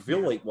when we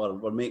feel like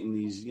we're making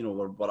these,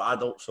 we're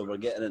adults, so we're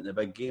getting into the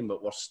big game,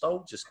 but we're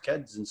still just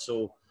kids. And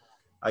so,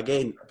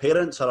 again,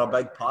 parents are a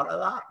big part of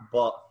that.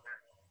 But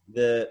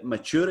the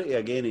maturity,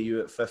 again, of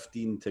you at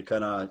 15 to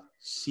kind of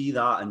see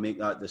that and make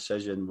that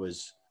decision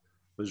was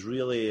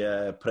really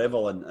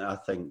prevalent, I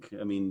think.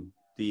 I mean,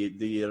 do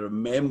you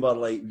remember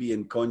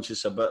being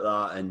conscious about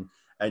that and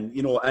And,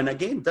 you know, and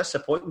again,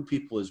 disappointing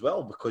people as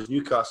well, because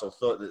Newcastle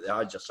thought that they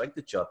had your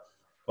signature.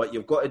 But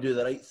you've got to do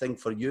the right thing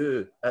for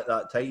you at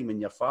that time and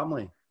your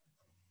family.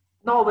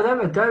 No,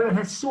 without a doubt, and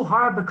it's so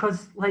hard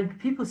because, like,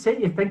 people say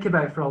you think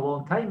about it for a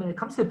long time, and it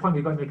comes to the point where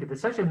you've got to make a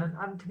decision.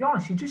 And to be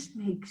honest, you just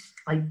makes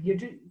like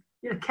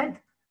you're a kid,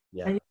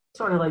 and you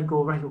sort of like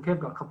go, right, okay, I've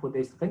got a couple of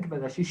days to think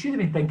about this. You should have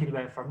been thinking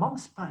about it for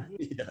months, but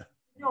you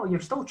know,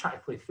 you're still trying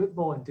to play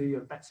football and do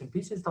your bits and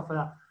pieces, stuff like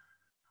that.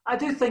 I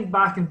do think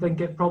back and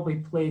think it probably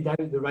played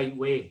out the right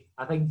way.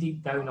 I think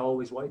deep down I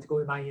always wanted to go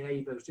to Man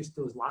United, but it was just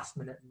those last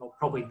minute,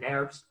 probably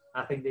nerves.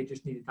 I think they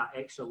just needed that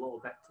extra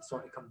little bit to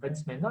sort of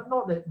convince me.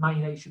 Not that Man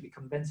United should be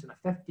convincing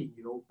a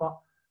 15-year-old, but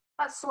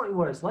that's sort of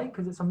what it's like,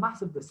 because it's a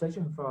massive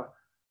decision for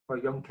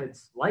young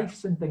kids'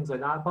 lives and things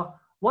like that. But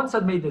once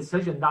I'd made the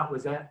decision, that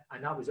was it.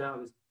 And that was it.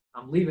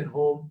 I'm leaving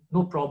home,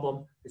 no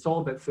problem. It's all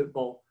about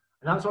football.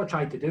 And that's what I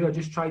tried to do. I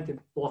just tried to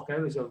block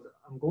out as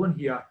I'm going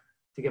here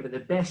to give it the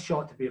best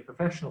shot to be a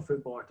professional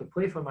footballer, to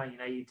play for Man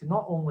United, to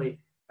not only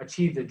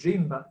achieve the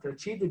dream, but to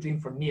achieve the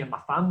dream for me and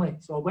my family.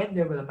 So I went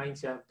there with a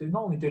mindset of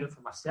not only doing it for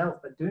myself,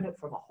 but doing it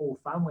for my whole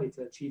family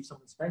to achieve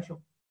something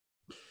special.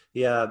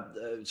 Yeah,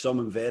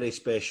 something very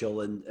special.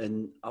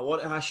 And I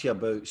want to ask you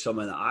about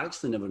something that I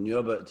actually never knew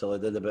about until I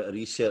did a bit of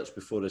research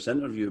before this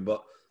interview,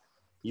 but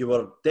you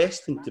were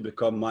destined to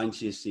become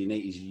Manchester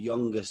United's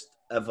youngest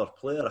ever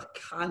player. I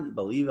can't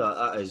believe it.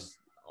 That is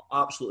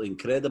absolutely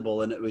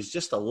incredible. And it was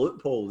just a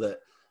loophole that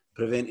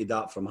prevented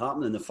that from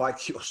happening. The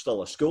fact you were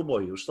still a schoolboy,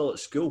 you were still at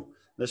school.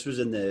 This was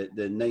in the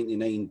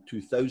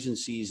 99-2000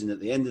 season. At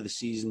the end of the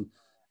season,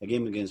 a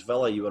game against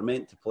Villa, you were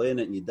meant to play in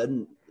it and you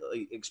didn't.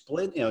 Like,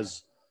 explain to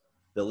us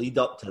the lead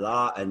up to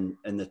that and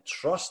the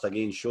trust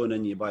again shown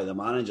in you by the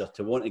manager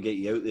to want to get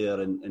you out there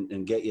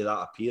and get you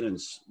that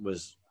appearance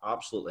was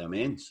absolutely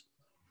immense.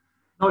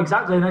 No,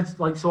 exactly, and it's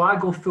like, so I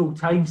go full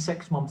time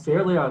 6 months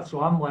earlier. So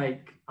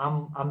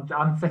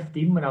I'm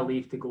 15 when I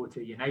leave to go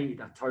to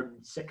United. I turn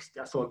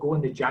 60, so I go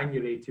in the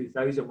January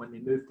 2000 when they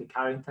moved to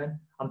Carrington.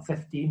 I'm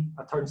 15.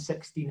 I turned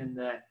 16 in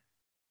the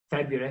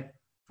February,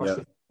 first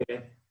of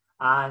February,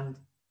 and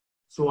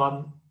so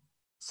I'm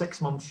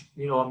 6 months.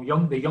 You know, I'm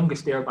young, the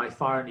youngest there by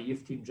far in the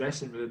youth team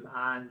dressing room,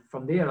 and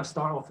from there I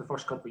start off the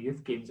first couple of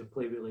youth games and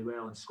play really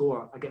well and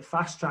score. I get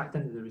fast tracked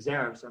into the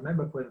reserves. I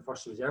remember playing the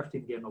first reserve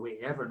team game away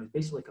to Everton. It was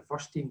basically like a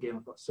first team game.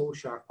 I've got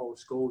Solskjaer, Paul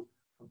Scholes.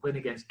 I'm playing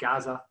against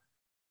Gaza,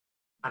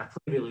 and I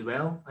play really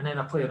well. And then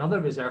I play another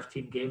reserve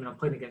team game, and I'm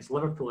playing against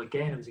Liverpool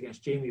again. It was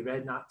against Jamie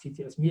Redknapp.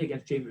 It's me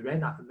against Jamie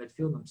Redknapp in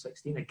midfield. I'm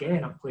 16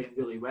 again. I'm playing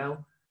really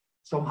well.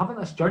 So I'm having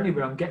this journey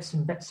where I'm getting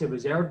some bits of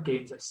reserve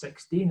games at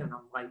 16, and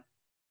I'm like,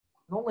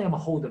 not only am I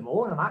holding my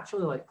own, I'm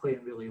actually like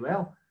playing really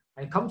well.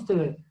 And it comes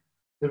to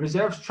the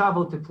reserves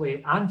travel to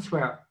play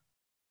Antwerp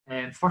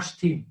first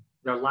team,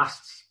 their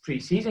last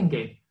pre-season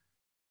game.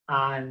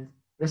 And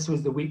this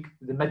was the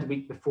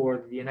midweek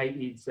before the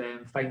United's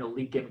final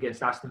league game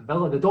against Aston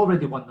Villa. They'd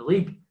already won the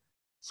league.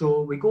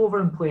 So we go over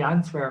and play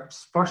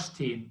Antwerp's first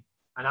team,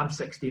 and I'm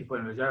 16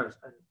 playing reserves,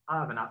 and I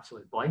have an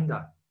absolute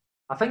blinder.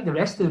 I think the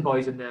rest of the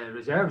boys in the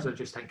reserves are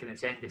just thinking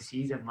it's end of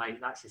season, like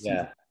that's the season.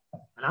 Yeah.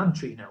 And I'm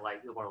treating it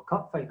like the World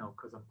Cup final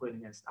because I'm playing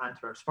against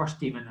Antwerp's first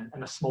team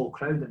in a small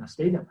crowd in a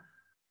stadium.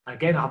 And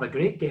again, I have a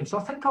great game. So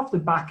I think off the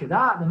back of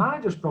that, the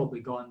manager's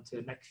probably gone to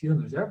Mick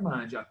Phelan, reserve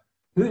manager,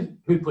 who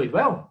played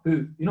well,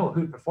 who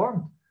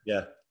performed.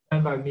 Yeah. I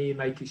remember me,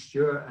 Mikey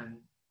Stewart, and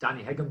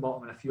Danny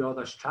Higginbottom and a few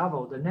others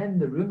travelled. And then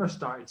the rumours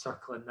started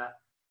circling that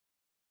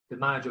the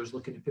manager was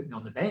looking to put me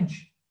on the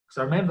bench.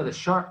 Because I remember the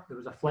shirt, there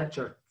was a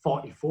Fletcher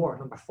 44,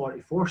 number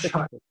 44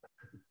 shirt.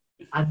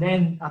 And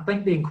then I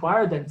think they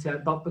inquired into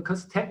it, but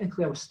because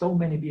technically I was still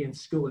meant to be in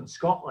school in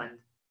Scotland,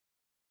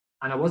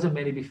 and I wasn't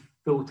meant to be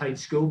full-time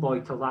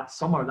schoolboy till that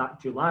summer, that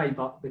July,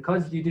 but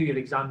because you do your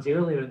exams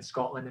earlier in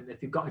Scotland, and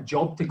if you've got a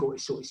job to go to,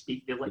 so to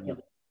speak, they let you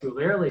leave school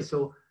early.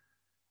 So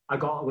I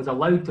was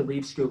allowed to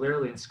leave school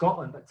early in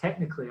Scotland, but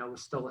technically I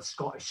was still a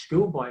Scottish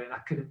schoolboy and I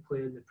couldn't play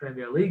in the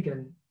Premier League.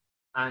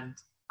 And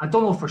I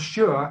don't know for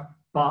sure,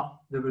 but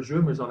there was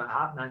rumours of it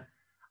happening.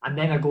 And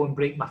then I go and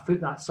break my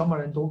foot that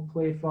summer and don't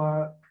play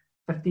for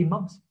 15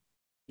 months.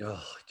 Oh,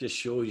 it just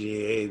shows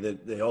you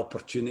the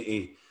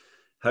opportunity,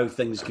 how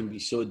things can be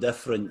so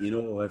different, you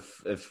know,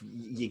 if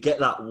you get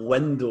that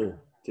window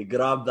to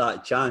grab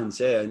that chance,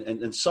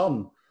 and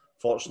some,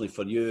 fortunately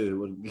for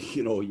you,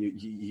 you know,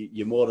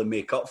 you more than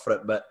make up for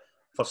it, but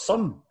for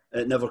some,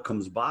 it never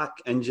comes back.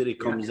 Injury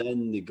comes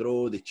in, they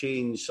grow, they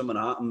change, something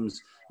happens,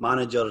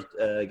 manager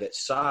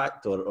gets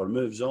sacked or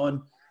moves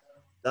on.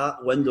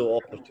 That window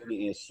of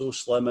opportunity is so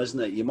slim, isn't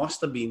it? You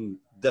must have been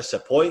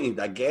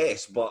disappointed, I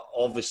guess, but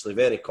obviously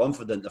very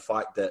confident the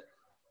fact that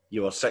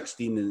you were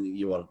 16 and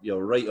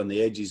you're right on the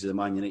edges of the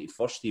Man United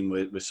first team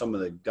with some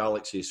of the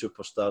Galaxy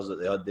superstars that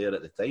they had there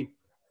at the time.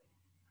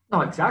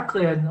 No,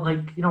 exactly. And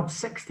like, you know, I'm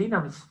 16, I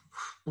was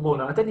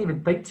blown out. I didn't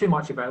even think too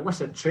much about it.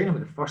 Listen, training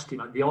with the first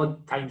team, the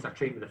odd times I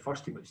trained with the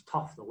first team, it was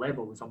tough. The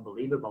level was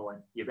unbelievable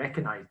and you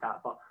recognise that.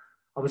 But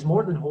I was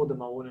more than holding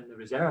my own in the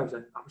reserves,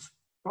 and I was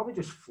probably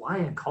just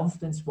flying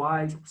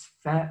confidence-wise. I was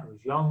fit, I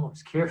was young, I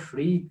was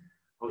carefree,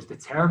 I was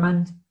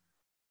determined.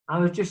 I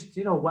was just,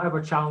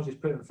 whatever challenge was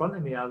put in front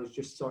of me, I was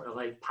just sort of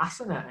like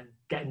passing it and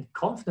getting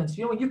confidence.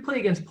 When you play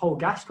against Paul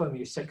Gascoigne when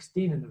you're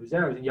 16 in the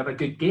reserves and you have a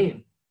good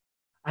game,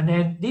 and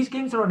then these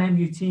games are on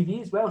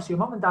MUTV as well, so your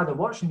mum and dad are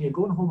watching, you're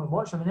going home and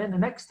watching them, and then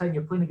the next time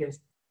you're playing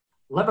against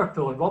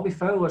Liverpool and Robbie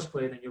Fowler's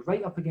playing and you're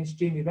right up against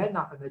Jamie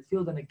Redknapp in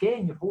midfield, and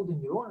again, you're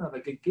holding your own and have a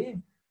good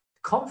game.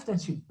 The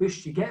confidence you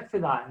boost you get for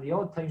that, and the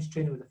odd times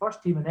training with the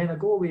first team, and then I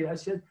go away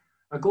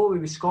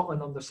with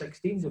Scotland under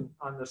 16s and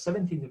under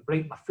 17s and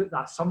break my foot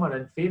that summer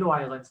in Faroe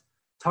Islands,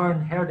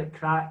 heard it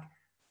crack,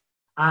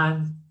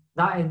 and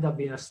that ended up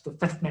being a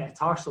fifth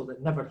metatarsal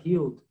that never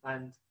healed.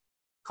 And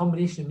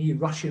combination of me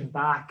rushing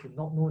back and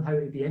not knowing how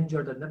to be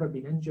injured, I'd never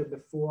been injured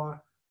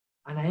before,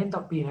 and I end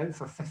up being out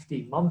for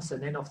 15 months.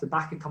 And then off the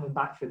back of coming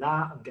back for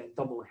that, I'm getting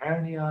double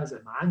hernias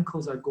and my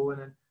ankles are going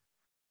in.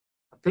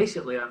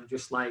 Basically, I'm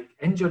just like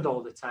injured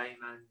all the time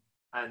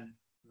and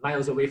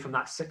miles away from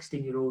that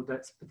 16-year-old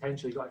that's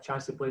potentially got a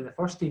chance to play in the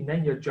first team.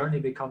 Then your journey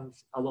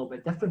becomes a little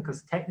bit different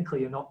because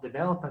technically you're not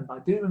developing. But I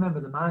do remember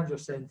the manager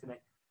saying to me,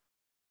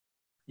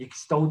 you can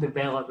still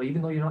develop, but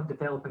even though you're not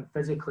developing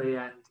physically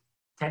and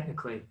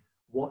technically,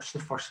 watch the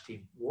first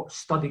team,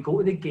 go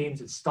to the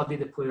games and study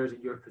the players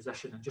in your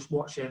position and just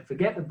watch them.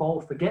 Forget the ball,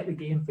 forget the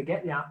game,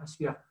 forget the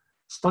atmosphere.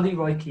 Study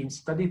Roy Keane,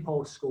 study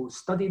Paul Scholes,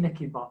 study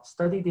Nicky Butt,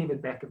 study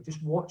David Beckham.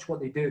 Just watch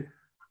what they do.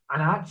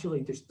 And I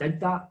actually just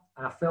did that.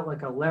 And I felt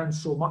like I learned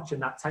so much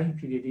in that time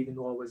period, even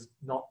though I was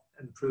not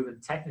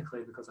improving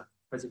technically because I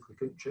physically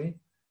couldn't train.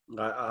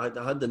 I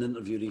had an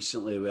interview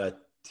recently with a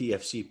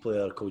TFC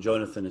player called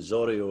Jonathan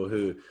Osorio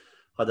who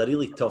had a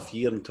really tough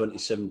year in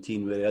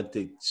 2017 where he had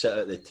to sit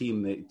out the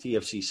team. The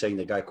TFC signed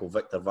a guy called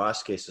Victor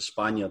Vasquez, a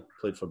Spaniard,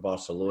 played for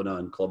Barcelona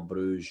and Club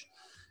Brugge.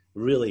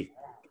 Really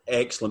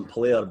excellent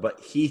player, but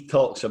he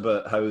talks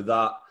about how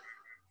that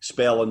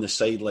spell on the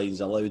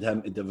sidelines allowed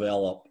him to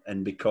develop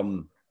and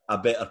become a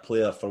better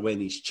player for when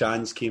his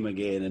chance came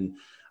again. And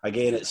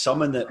again, it's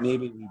something that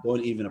maybe we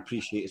don't even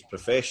appreciate as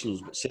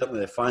professionals, but certainly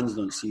the fans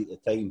don't see at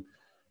the time.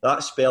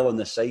 That spell on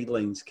the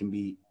sidelines can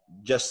be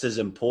just as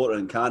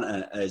important, can't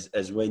it,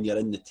 as when you're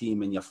in the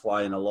team and you're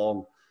flying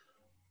along.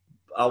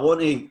 I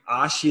want to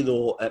ask you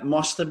though, it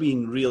must have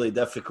been really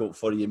difficult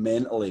for you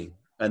mentally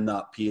in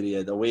that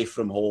period, away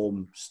from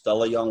home,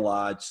 still a young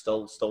lad,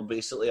 still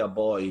basically a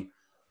boy.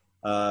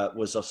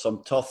 Was there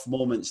some tough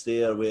moments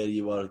there where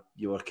you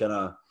were kind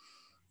of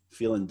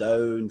feeling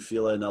down,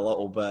 feeling a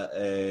little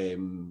bit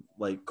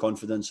like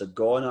confidence had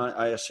gone,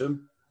 I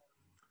assume?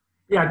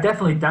 Yeah,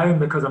 definitely down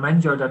because I'm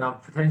injured and I'm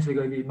potentially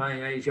going to be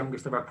my age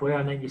youngest ever player.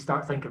 And then you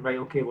start thinking, right,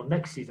 okay, well,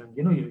 next season,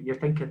 you're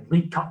thinking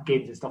League Cup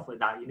games and stuff like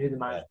that. The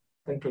man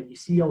thinking, you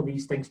see all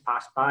these things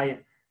pass by and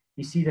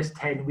you see this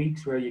 10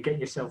 weeks where you're getting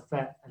yourself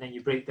fit and then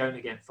you break down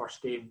again,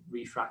 first game,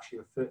 refracture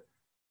your foot.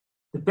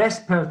 The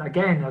best person,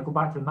 again, I go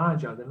back to the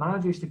manager. The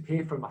manager used to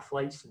pay for my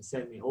flights and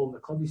send me home. The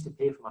club used to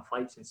pay for my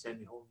flights and send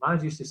me home. The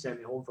manager used to send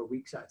me home for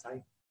weeks at a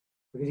time.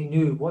 Because he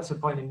knew, what's the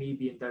point of me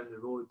being down the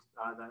road?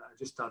 I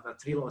just had a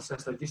 3 little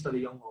sister, just had a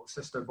young little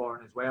sister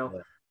born as well.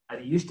 Yeah.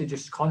 And he used to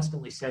just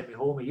constantly send me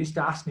home. He used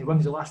to ask me, when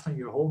was the last time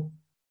you were home?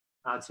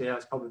 I'd say,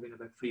 it's probably been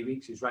about 3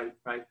 weeks. He's right,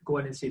 go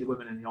in and see the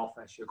women in the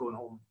office. You're going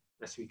home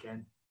this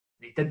weekend.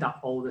 And he did that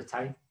all the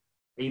time.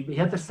 He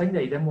had this thing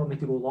that he didn't want me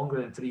to go longer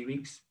than 3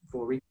 weeks,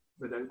 4 weeks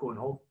without going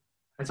home.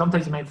 And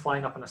sometimes he meant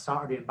flying up on a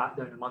Saturday and back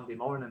down on Monday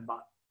morning,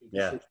 but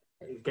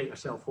he'd get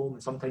yourself home.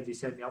 And sometimes he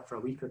sent me up for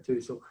a week or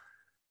two. So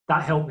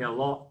that helped me a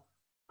lot.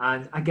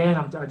 And again,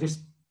 I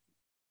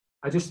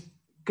just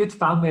good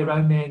family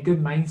around me and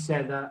good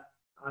mindset that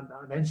I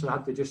eventually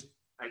had to just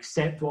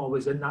accept what I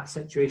was in, that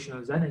situation I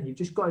was in. And you've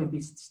just got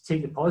to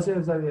take the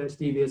positives out of it,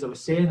 Stevie, as I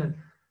was saying. And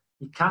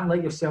you can't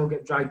let yourself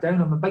get dragged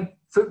down. I'm a big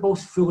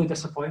football's full of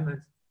disappointment.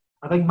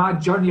 I think my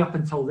journey up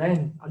until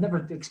then, I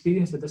never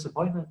experienced a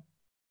disappointment.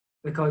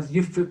 Because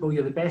youth football,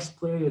 you're the best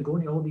player, you're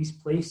going to all these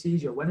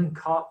places, you're winning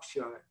cups,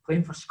 you're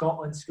playing for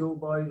Scotland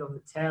schoolboys on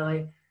the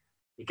telly,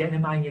 you're getting to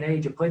Man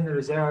United, you're playing the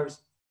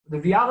reserves.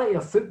 The reality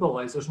of football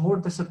is there's more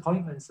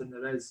disappointments than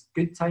there is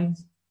good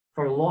times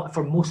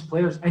for most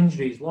players.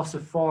 Injuries, loss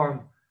of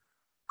form,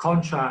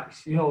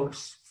 contracts,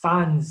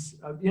 fans,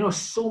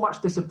 so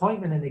much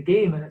disappointment in the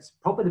game. And it's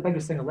probably the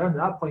biggest thing I learned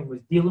at that point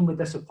was dealing with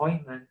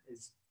disappointment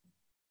is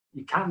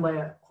you can't let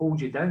it hold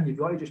you down. You've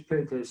got to just put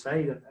it to the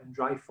side and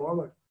drive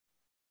forward.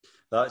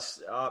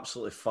 That's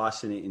absolutely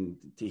fascinating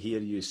to hear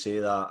you say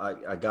that.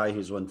 A guy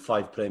who's won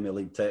 5 Premier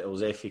League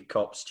titles, FA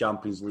Cups,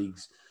 Champions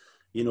Leagues,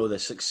 the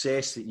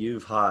success that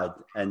you've had.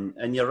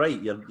 And you're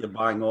right, you're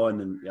bang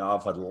on. And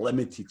I've had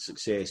limited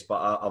success,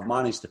 but I've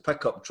managed to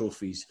pick up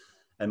trophies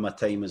in my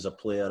time as a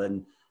player.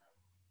 And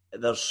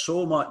there's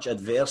so much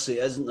adversity,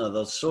 isn't there?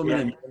 There's so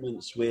many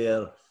moments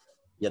where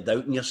you're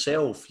doubting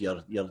yourself.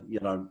 You're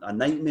a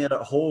nightmare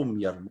at home.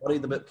 You're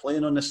worried about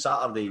playing on a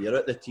Saturday. You're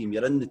at the team.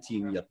 You're in the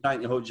team. You're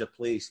trying to hold your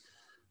place.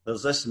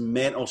 There's this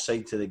mental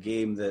side to the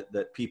game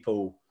that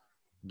people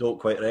don't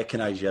quite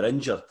recognise. You're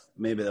injured.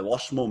 Maybe the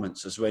worst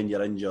moments is when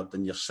you're injured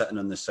and you're sitting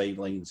on the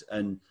sidelines.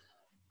 And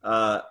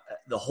the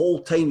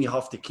whole time you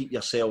have to keep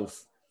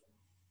yourself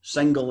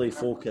singly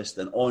focused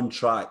and on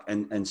track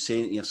and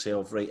saying to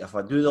yourself, right, if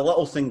I do the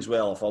little things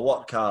well, if I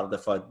work hard,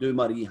 if I do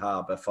my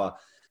rehab, if I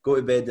go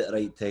to bed at the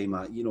right time,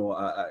 I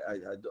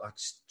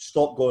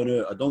stop going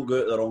out, I don't go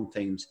out at the wrong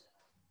times.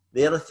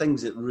 They're the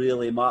things that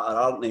really matter,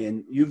 aren't they?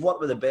 And you've worked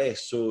with the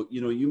best, so,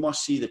 you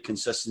must see the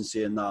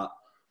consistency in that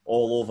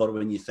all over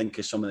when you think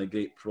of some of the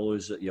great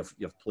pros that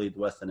you've played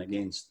with and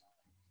against.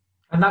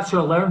 And that's what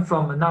I learn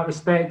from in that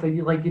respect.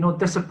 That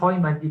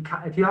disappointment.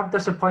 If you have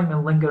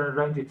disappointment lingering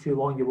around you too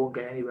long, you won't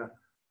get anywhere.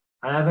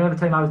 And every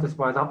time I was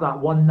disappointed, I'd have that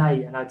one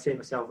night, and I'd say to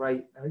myself,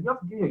 right,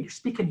 you're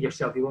speaking to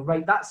yourself. You're going,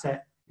 right, that's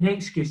it. No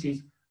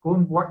excuses. Go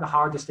and work the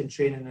hardest in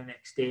training the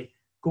next day.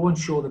 Go and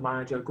show the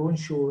manager. Go and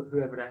show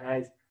whoever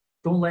it is.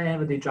 Don't let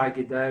anybody drag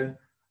you down.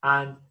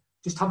 And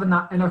just having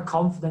that inner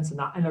confidence and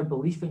that inner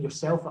belief in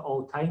yourself at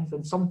all times.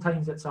 And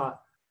sometimes it's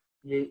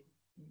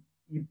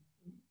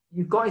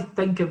you've got to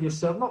think of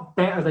yourself not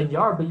better than you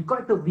are, but you've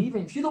got to believe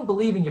in it. If you don't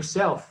believe in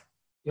yourself,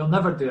 you'll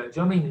never do it. Do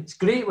you know what I mean? It's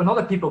great when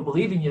other people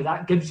believe in you,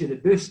 that gives you the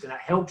boost and it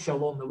helps you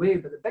along the way.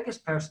 But the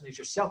biggest person is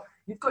yourself.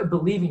 You've got to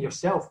believe in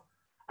yourself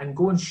and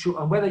go and show.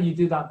 And whether you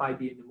do that by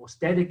being the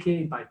most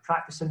dedicated, by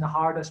practicing the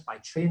hardest, by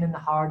training the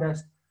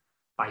hardest,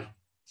 by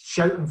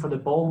shouting for the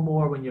ball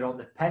more when you're on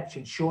the pitch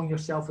and showing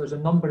yourself, there's a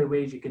number of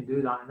ways you can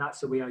do that. And that's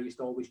the way I used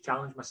to always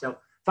challenge myself.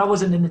 If I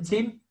wasn't in the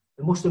team,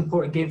 the most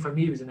important game for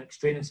me was the next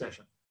training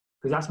session.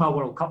 Because that's my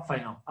World Cup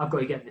final. I've got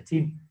to get in the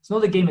team. It's not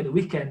the game at the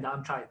weekend that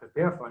I'm trying to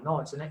prepare for. No,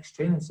 it's the next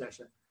training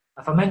session.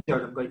 If I'm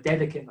injured, I'm going to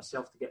dedicate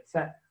myself to get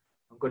fit.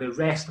 I'm going to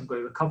rest. I'm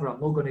going to recover.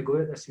 I'm not going to go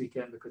out this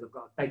weekend because I've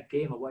got a big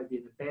game. I want to be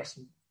in the best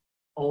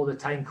all the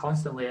time,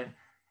 constantly. And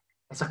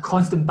it's a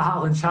constant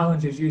battle and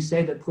challenge, as you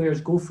said, that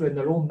players go through in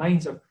their own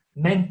minds. The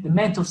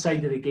mental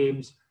side of the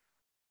game's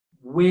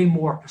way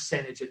more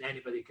percentage than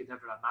anybody could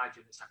ever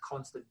imagine. It's a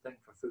constant thing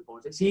for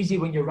footballers. It's easy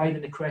when you're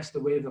riding the crest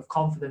of the wave of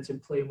confidence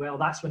and playing well.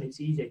 That's when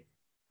it's easy.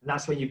 And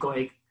that's when you've got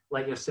to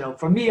let yourself.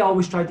 For me, I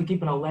always tried to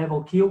keep on a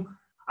level keel.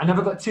 I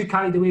never got too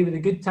carried away with the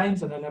good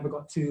times, and I never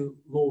got too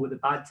low with the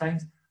bad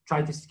times.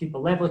 Tried to keep a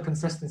level of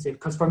consistency,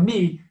 because for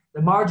me,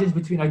 the margins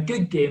between a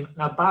good game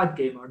and a bad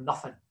game are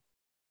nothing.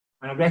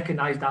 And I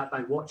recognised that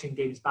by watching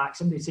games back.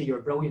 Somebody would say you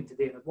were brilliant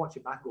today, and I'd watch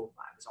it back and go,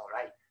 it was all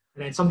right.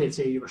 And then somebody would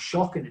say you were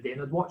shocking today,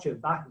 and I'd watch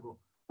it back and go,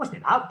 wasn't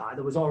it that bad?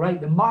 It was all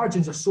right. The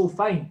margins are so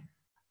fine.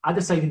 I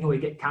decided to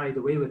get carried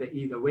away with it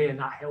either way, and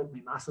that helped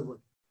me massively.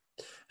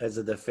 As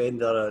a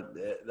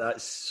defender,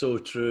 that's so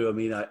true. I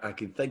mean, I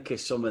can think of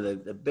some of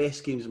the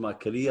best games of my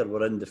career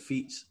were in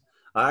defeats.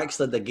 I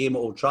actually had a game at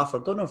Old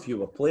Trafford. I don't know if you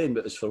were playing, but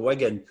it was for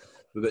Wigan.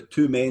 We got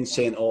 2 men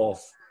sent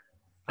off.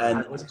 And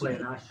I was playing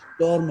that.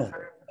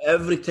 Stormer.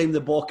 Every time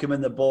the ball came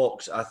in the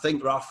box, I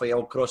think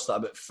Raphael crossed it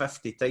about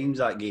 50 times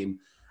that game.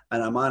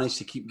 And I managed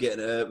to keep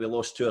getting it out. We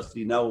lost 2 or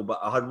 3-0, but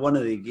I had one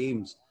of the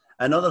games.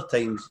 And other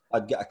times,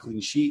 I'd get a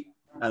clean sheet.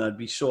 And I'd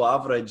be so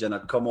average, and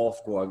I'd come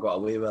off, I got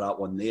away with that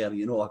one there.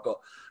 I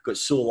got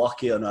so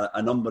lucky on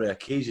a number of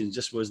occasions,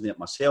 just wasn't it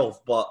myself.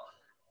 But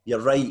you're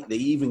right, the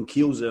even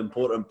keel's the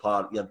important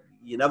part.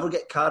 You never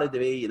get carried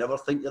away, you never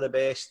think you're the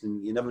best,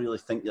 and you never really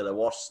think you're the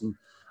worst. And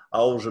I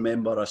always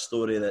remember a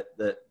story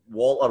that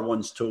Walter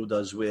once told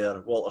us, where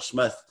Walter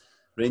Smith,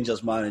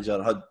 Rangers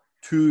manager, had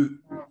 2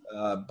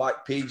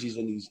 back pages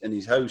in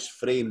his house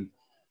framed.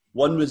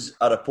 One was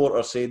a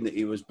reporter saying that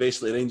he was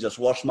basically Rangers'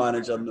 worst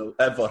manager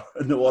ever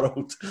in the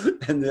world.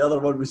 And the other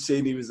one was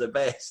saying he was the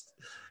best.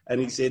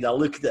 And he said, I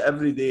look at it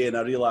every day and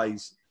I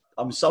realise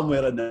I'm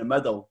somewhere in the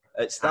middle.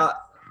 It's that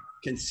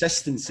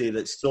consistency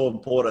that's so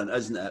important,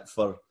 isn't it,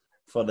 for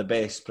the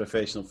best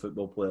professional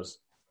football players?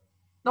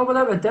 No,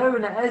 without a doubt.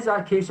 And it is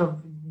that case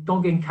of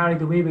not getting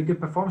carried away with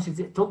good performances.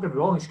 Don't get me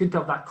wrong, it's good to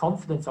have that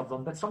confidence of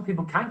them. But some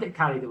people can get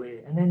carried away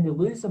and then they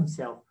lose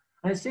themselves.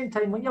 And at the same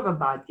time, when you have a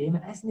bad game,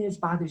 it isn't as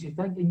bad as you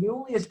think, and you're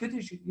only as good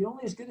as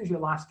your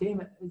last game.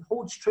 It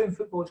holds true in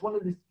football. It's one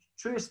of the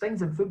truest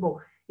things in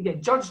football. You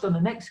get judged on the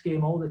next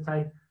game all the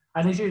time,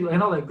 and as usually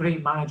another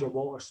great manager,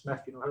 Walter Smith.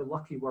 How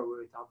lucky were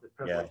we to have the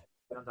privilege.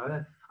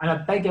 Yeah. And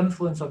a big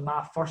influence on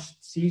my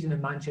first season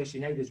in Manchester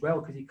United as well,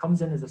 because he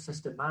comes in as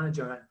assistant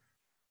manager and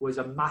was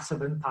a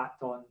massive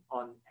impact on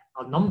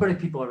a number of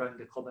people around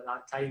the club at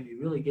that time. He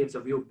really gave us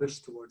a real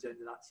boost towards the end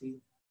of that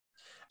season.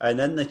 And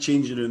in the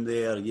changing room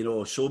there,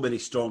 so many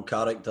strong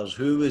characters.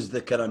 Who was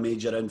the kind of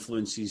major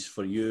influences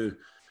for you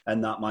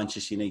in that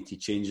Manchester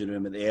United changing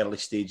room at the early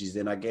stages,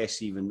 then I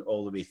guess even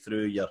all the way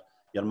through your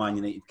Man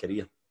United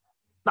career?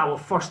 Well,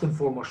 first and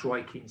foremost,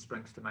 Roy Keane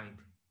springs to mind.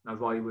 Now,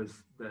 Roy was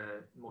the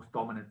most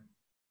dominant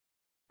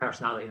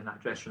personality in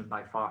that dressing room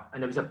by far.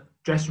 And it was a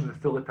dressing room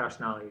full of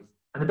personalities.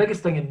 And the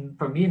biggest thing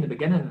for me in the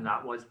beginning in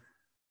that was,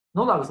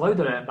 not that I was loud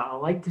around, but I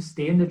like to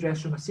stay in the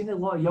dressing room. I've seen a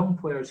lot of young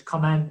players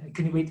come in and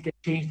couldn't wait to get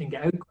changed and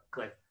get out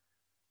quickly.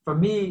 For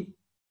me,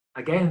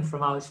 again,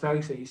 from Alex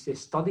Ferguson, I used to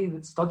study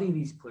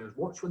these players,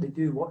 watch what they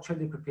do, watch how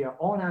they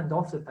prepare on and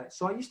off the pitch.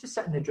 So I used to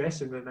sit in the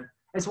dressing room, and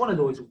it's one of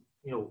those,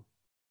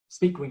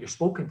 speak when you're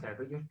spoken to,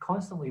 but you're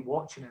constantly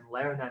watching and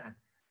learning. And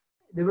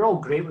they were all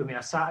great with me.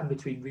 I sat in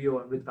between Rio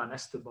and Ruud van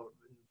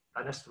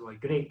Nistelrooy,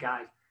 great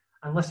guys.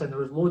 And listen, there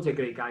was loads of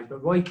great guys,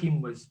 but Roy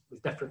Keane was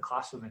different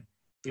class for me.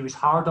 He was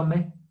hard on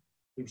me.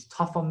 He was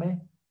tough on me.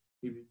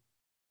 He was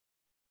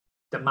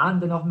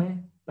demanding of me.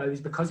 But it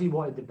was because he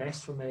wanted the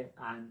best for me,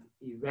 and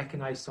he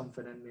recognised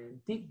something in me.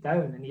 And deep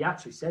down, and he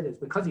actually said it was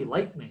because he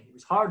liked me. He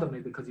was hard on me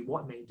because he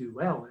wanted me to do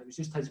well. And it was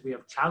just his way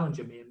of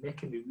challenging me and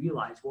making me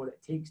realise what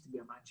it takes to be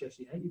a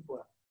Manchester United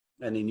player.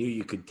 And he knew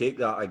you could take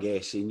that, I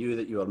guess. He knew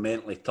that you were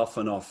mentally tough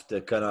enough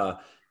to kind of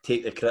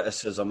take the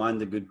criticism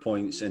and the good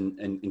points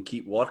and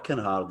keep working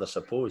hard, I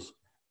suppose.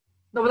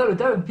 No, without a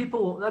doubt. And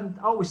people,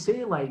 I always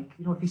say, like,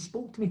 if he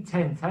spoke to me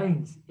 10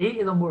 times,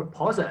 8 of them were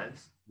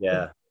positives.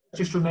 Yeah.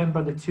 Just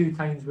remember the 2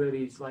 times where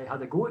he's like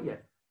had a go at you.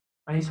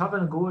 And he's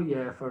having a go at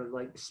you for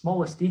like the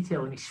smallest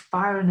detail, and he's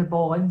firing the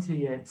ball into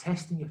you and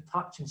testing your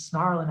touch and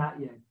snarling at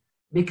you and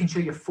making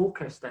sure you're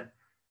focused. And,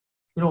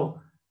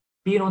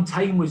 being on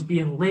time was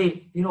being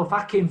late. If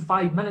I came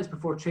 5 minutes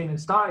before training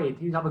started,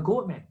 he'd have a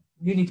go at me.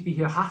 You need to be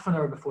here half an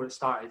hour before it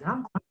started. And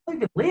I'm not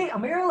even late,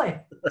 I'm early.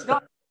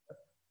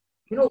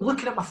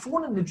 Looking at my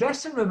phone in the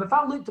dressing room. If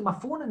I looked at my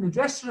phone in the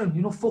dressing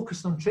room,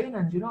 focused on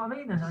training, do you know what I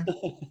mean? And I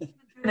wasn't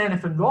doing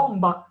anything wrong,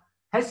 but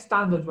his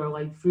standards were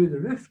like through the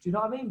roof, do you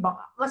know what I mean? But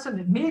listen,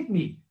 it made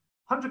me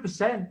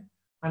 100%.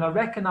 And I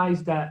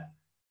recognised that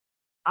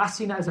I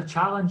seen it as a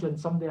challenge and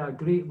somebody, a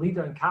great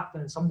leader and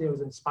captain, and somebody I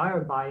was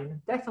inspired by, and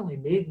it definitely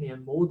made me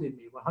and moulded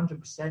me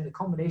 100%. The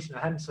combination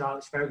of him, Sir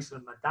Alex Ferguson,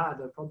 and my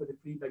dad are probably the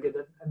 3 biggest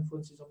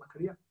influences on my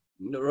career.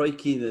 Roy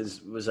Keane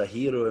was a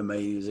hero of mine.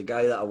 He was a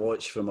guy that I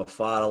watched from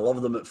afar. I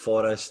loved him at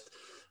Forest.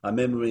 I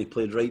remember when he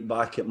played right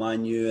back at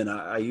Man U, and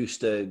I used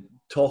to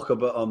talk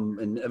about him,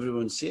 and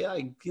everyone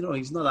say,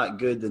 he's not that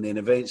good. And then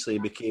eventually he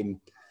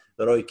became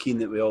the Roy Keane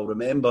that we all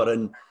remember.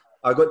 And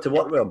I got to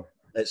work with him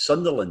at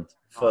Sunderland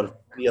for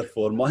 3 or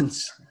 4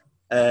 months.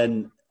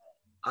 And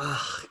I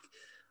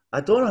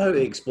don't know how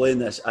to explain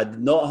this. I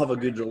did not have a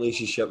good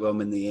relationship with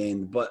him in the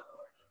end, but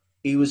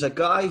he was a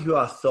guy who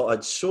I thought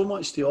had so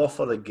much to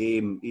offer the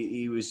game.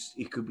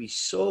 He could be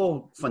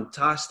so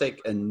fantastic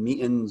in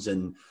meetings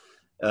and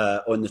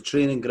on the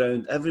training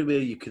ground, everywhere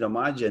you could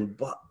imagine.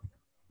 But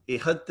he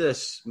had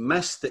this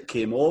mist that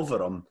came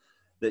over him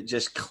that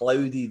just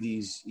clouded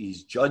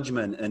his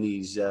judgment and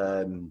his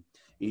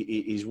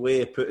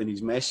way of putting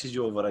his message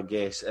over, I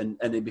guess. And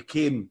it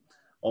became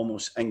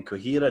almost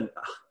incoherent.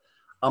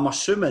 I'm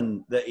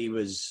assuming that he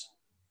was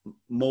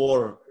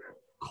more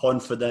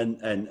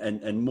confident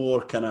and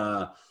more kind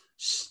of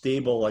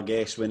stable, I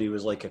guess, when he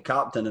was like a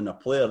captain and a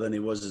player than he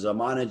was as a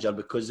manager,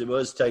 because there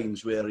was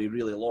times where he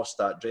really lost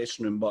that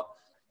dressing room. But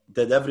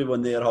did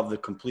everyone there have the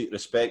complete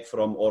respect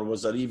for him, or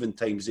was there even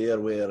times there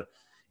where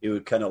he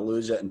would kind of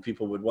lose it and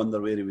people would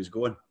wonder where he was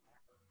going?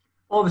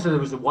 Obviously, there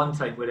was the one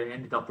time where it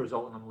ended up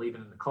resulting in him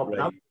leaving in the club. Right.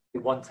 That was the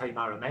one time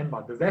I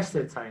remember. The rest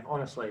of the time,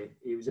 honestly,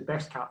 he was the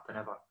best captain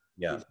ever.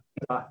 Yeah.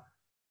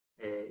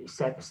 He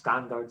set the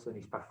standards in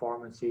his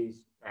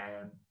performances,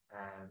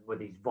 with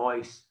his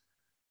voice,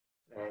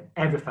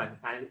 everything.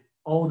 And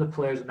all the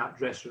players in that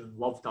dressing room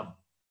loved him,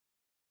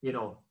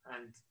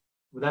 and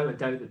without a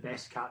doubt the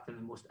best captain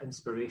and most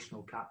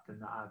inspirational captain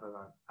that I've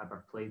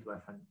ever played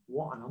with. And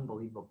what an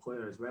unbelievable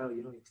player as well.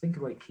 You think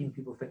of like Keane,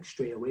 people think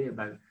straight away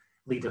about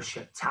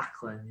leadership,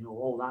 tackling,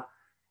 all that.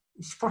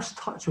 His first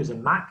touch was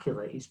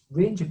immaculate. His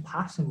range of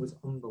passing was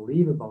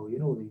unbelievable.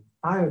 He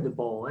fired the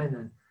ball in,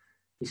 and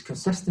his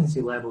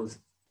consistency levels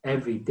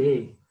every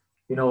day,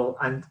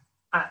 and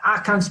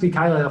I can't speak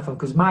highly of him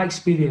because my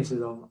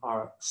experiences of him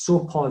are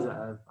so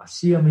positive. I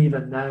see him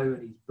even now,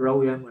 and he's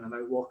brilliant when I'm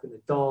out walking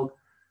the dog.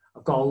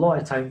 I've got a lot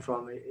of time for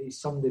him. He's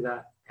somebody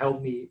that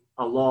helped me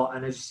a lot.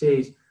 And as you say,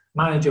 his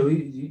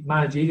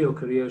managerial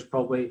career is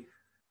probably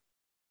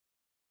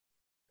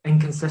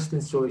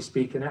inconsistent, so to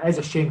speak. And it is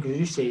a shame because, as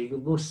you say, he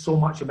knows so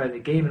much about the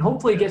game. And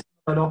hopefully he gets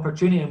an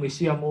opportunity and we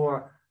see a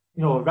more,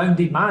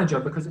 rounded manager,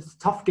 because it's a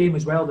tough game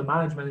as well, the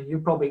management. And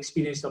you've probably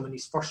experienced him in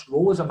his first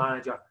role as a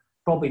manager,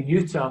 probably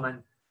new to him.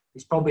 And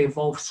he's probably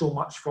evolved so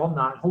much from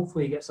that. And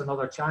hopefully he gets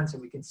another chance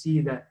and we can see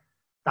that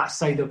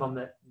side of him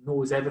that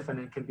knows everything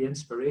and can be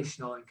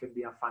inspirational and can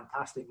be a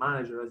fantastic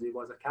manager as he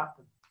was a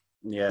captain.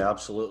 Yeah,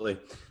 absolutely.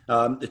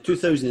 The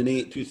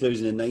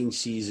 2008-2009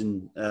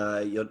 season,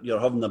 you're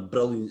having a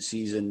brilliant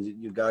season.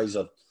 You guys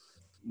are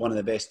one of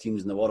the best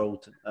teams in the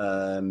world,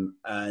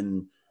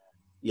 and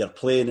you're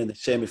playing in the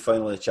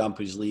semi-final of the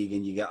Champions League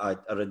and you get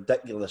a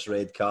ridiculous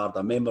red card. I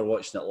remember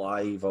watching it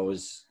live. I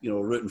was,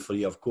 rooting for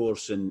you, of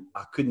course, and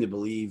I couldn't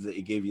believe that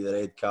he gave you the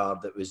red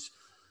card. It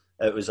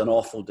was an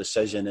awful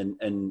decision,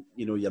 and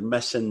you're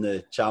missing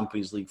the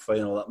Champions League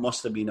final. That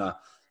must have been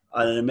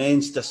an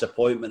immense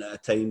disappointment at a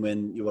time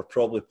when you were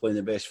probably playing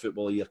the best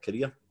football of your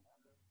career.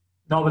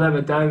 Not without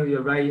a doubt,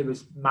 you're right. It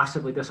was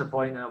massively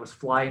disappointing. I was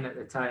flying at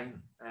the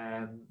time.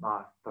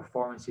 My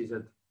performances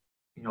had,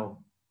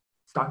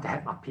 starting to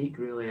hit my peak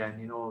really, and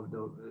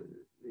the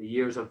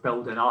years of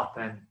building up,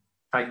 and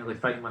finally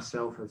finding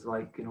myself as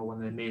like one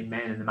of the main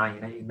men in the Man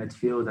United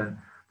midfield, and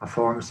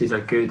performances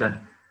are good, and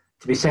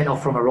to be sent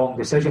off from a wrong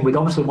decision. We'd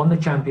obviously won the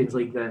Champions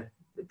League the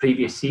the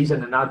previous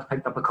season, and I'd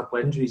picked up a couple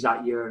of injuries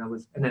that year, and I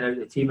was in and out of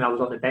the team, and I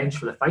was on the bench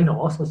for the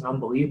final. This was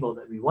unbelievable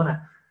that we won it.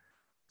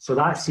 So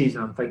that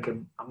season, I'm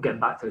thinking, I'm getting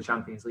back to the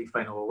Champions League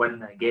final, we'll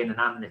win it again, and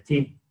I'm in the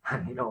team.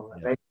 And,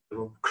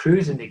 we're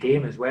cruising the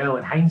game as well.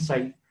 In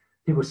hindsight,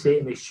 people say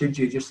to me, should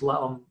you just let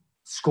them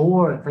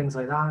score and things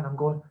like that? And I'm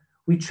going,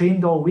 we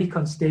trained all week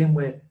on staying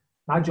with,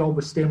 my job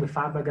was staying with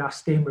Fabregas,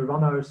 staying with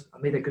runners. I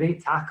made a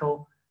great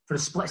tackle. For a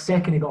split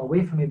second, he got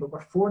away from me, but we're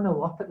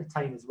 4-0 up at the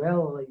time as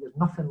well. Like, there's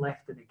nothing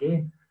left in the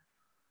game.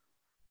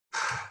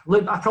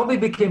 Look, I probably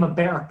became a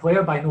better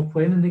player by not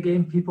playing in the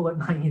game. People at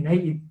Man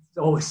United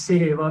always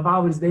say, well, if I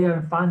was there,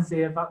 and fans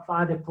say, if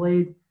I had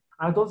played,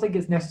 I don't think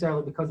it's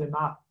necessarily because of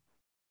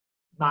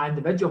my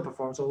individual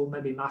performance, although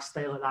maybe my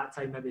style at that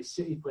time maybe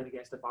suited playing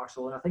against the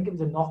Barcelona. I think it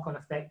was a knock-on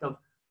effect of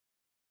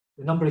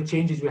the number of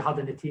changes we had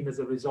in the team as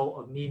a result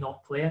of me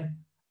not playing.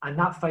 And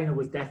that final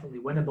was definitely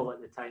winnable at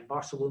the time.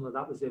 Barcelona,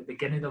 that was the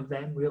beginning of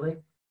them, really.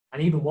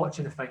 And even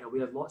watching the final, we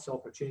had lots of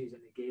opportunities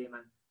in the game.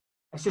 And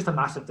it's just a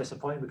massive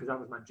disappointment because that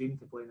was my dream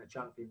to play in the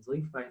Champions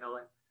League final.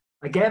 And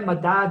again,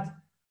 I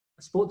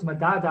spoke to my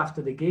dad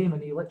after the game,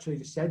 and he literally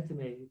just said to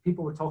me,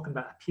 people were talking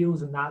about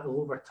appeals and that, they'll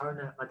overturn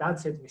it. My dad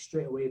said to me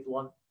straight away,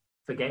 "Blunt,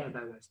 forget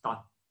about it, it's done.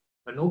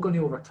 They're not going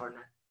to overturn it.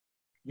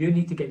 You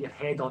need to get your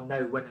head on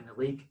now winning the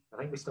league." I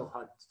think we still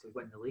had to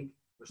win the league.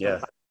 We're still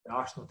back to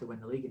Arsenal to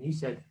win the league. And he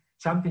said,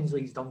 Champions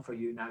League's done for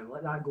you now.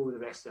 Let that go with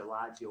the rest of the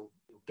lads. You'll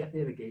get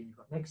there again. You've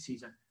got next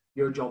season.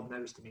 Your job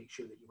now is to make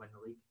sure that you win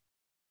the league.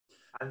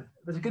 And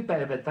it was a good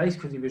bit of advice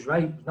because he was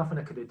right. There's nothing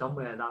I could have done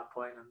with it at that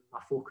point. And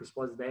my focus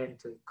was then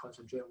to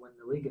concentrate on winning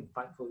the league. And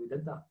thankfully we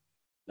did that.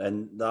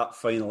 And that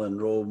final in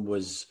Rome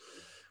was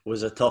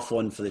a tough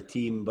one for the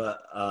team.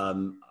 But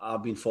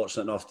I've been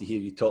fortunate enough to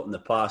hear you talk in the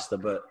past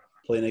about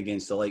playing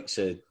against the likes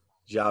of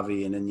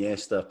Xavi and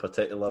Iniesta,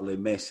 particularly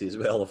Messi as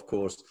well, of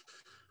course.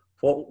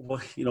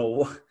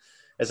 What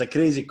it's a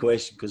crazy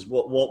question because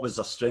what was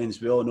their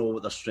strengths? We all know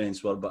what their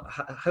strengths were, but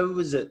how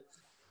was it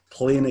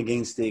playing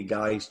against the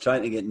guys,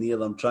 trying to get near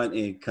them, trying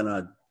to kind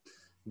of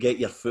get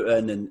your foot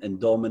in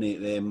and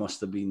dominate them? Must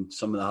have been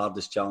some of the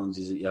hardest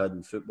challenges that you had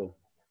in football.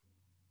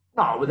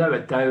 No, without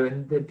a doubt.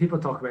 And people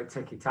talk about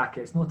tiki-taka.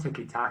 It's not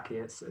tiki-taka.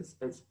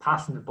 It's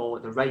passing the ball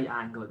at the right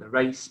angle, at the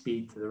right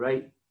speed, to the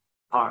right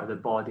part of the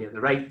body at the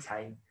right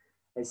time.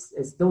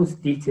 It's those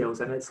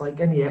details, and it's like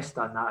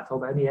Iniesta and that. I talk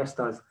about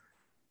Iniesta's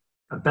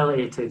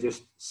ability to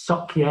just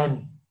suck you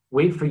in,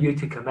 wait for you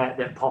to commit,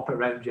 then pop it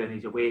around you and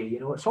he's away.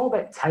 It's all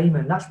about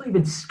timing. That's not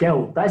even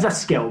skill. That is a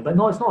skill, but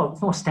no, it's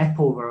not a step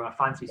over or a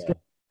fancy skill.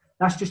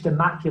 That's just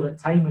immaculate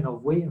timing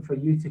of waiting for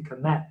you to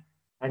commit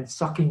and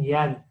sucking you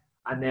in,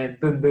 and then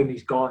boom, boom,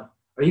 he's gone.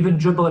 Or even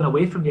dribbling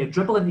away from you,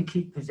 dribbling to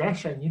keep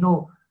possession.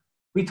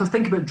 We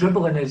think about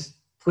dribbling as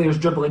players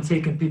dribbling,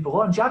 taking people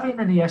on. Xavi and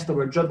Iniesta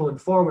were dribbling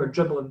forward,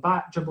 dribbling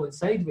back, dribbling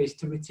sideways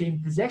to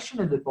retain possession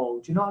of the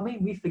ball. Do you know what I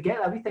mean? We forget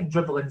that. We think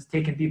dribbling's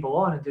taking people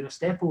on and doing a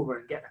step over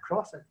and getting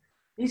across it.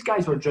 These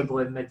guys were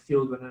dribbling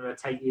midfield when they're in a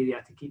tight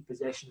area to keep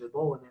possession of the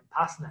ball and then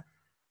passing it.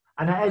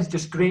 And it is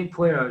just great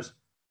players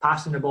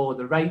passing the ball at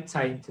the right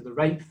time, to the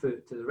right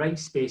foot, to the right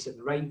space, at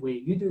the right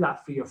way. You do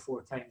that 3 or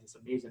 4 times, it's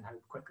amazing how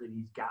quickly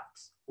these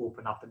gaps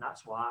open up. And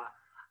that's why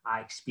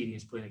I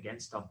experienced playing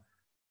against them.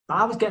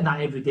 I was getting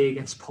that every day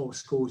against Paul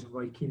Scholes and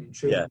Roy Keane in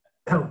training.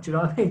 Yeah. Do you know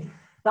what I mean?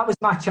 That was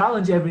my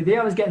challenge every day.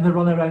 I was getting the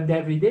run around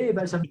every day.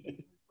 But it's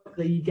amazing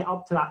that you get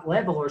up to that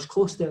level or as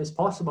close to it as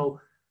possible.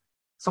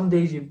 Some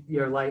days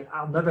you're like,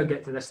 I'll never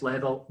get to this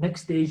level.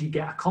 Next days you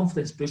get a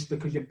confidence boost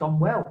because you've done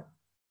well.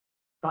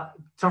 But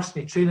trust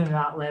me, training at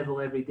that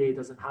level every day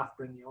doesn't half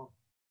bring you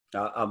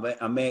on.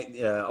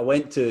 I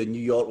went to New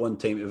York one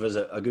time to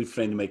visit a good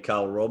friend of mine,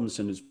 Carl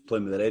Robinson, who's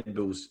playing with the Red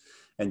Bulls,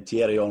 and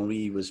Thierry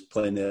Henry was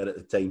playing there at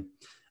the time.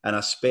 And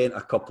I spent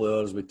a couple of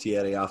hours with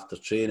Thierry after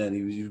training.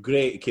 He was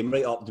great. He came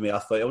right up to me. I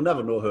thought, he'll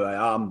never know who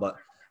I am, but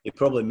he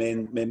probably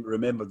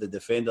remembered the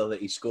defender that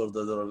he scored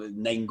the other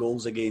 9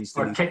 goals against.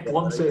 Or kicked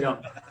lumps at him.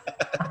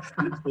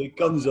 So he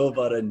comes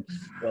over and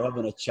we're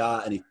having a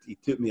chat, and he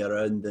took me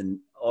around, and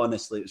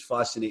honestly, it was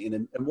fascinating.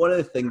 And one of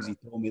the things he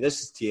told me,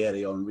 this is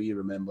Thierry Henry,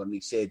 remember, and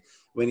he said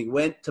when he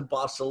went to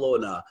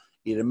Barcelona,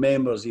 he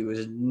remembers he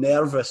was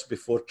nervous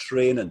before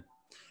training.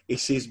 He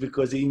says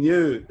because he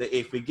knew that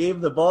if he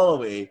gave the ball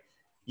away,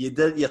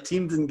 your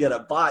team didn't get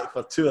it back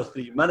for 2 or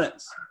 3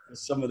 minutes with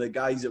some of the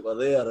guys that were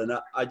there. And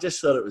I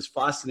just thought it was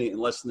fascinating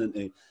listening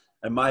to,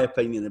 in my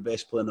opinion, the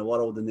best player in the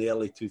world in the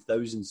early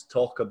 2000s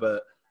talk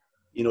about,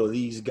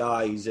 these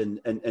guys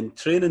and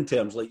training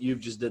terms like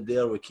you've just did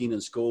there with Keane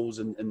and Scholes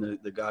and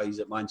the guys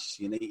at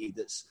Manchester United.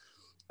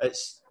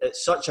 It's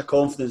such a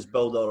confidence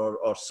builder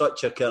or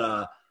such a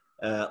kind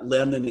of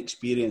learning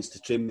experience to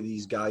train with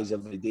these guys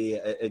every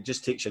day. It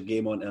just takes your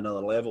game on to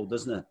another level,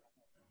 doesn't it?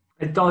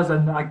 It does,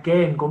 and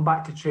again, going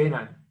back to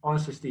training,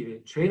 honestly,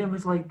 Stevie, training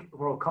was like a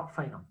World Cup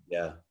final.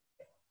 Yeah.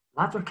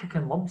 Lads were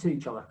kicking lumps at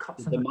each other.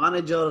 Cups. Did the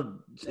manager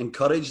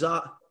encourage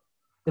that?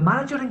 The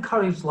manager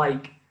encouraged,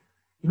 like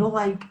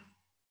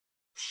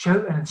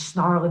shouting and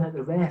snarling at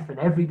the ref in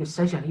every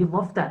decision. He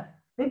loved it.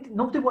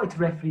 Nobody wanted to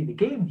referee the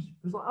games.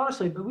 It was like,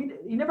 honestly, but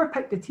he never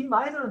picked the team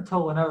either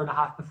until an hour and a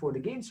half before the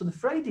game. So the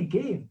Friday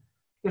game,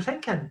 you're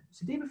thinking, it's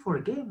the day before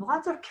a game. The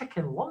lads are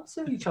kicking lumps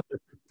at each other.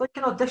 It's like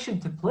an audition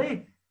to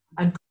play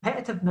and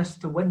competitiveness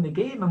to win the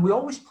game. And we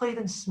always played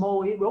in small,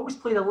 we always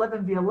played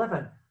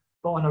 11v11,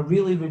 but on a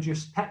really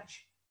reduced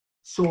pitch.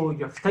 So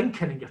you're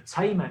thinking and you're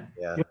timing.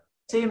 Yeah. You're in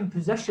the same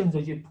positions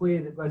as you play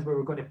as we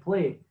were going to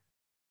play.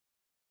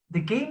 The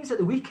games at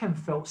the weekend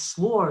felt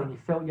slower and you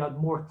felt you had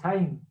more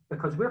time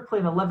because we're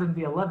playing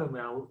 11v11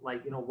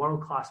 with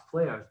world-class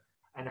players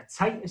and the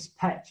tightest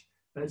pitch,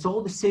 but it's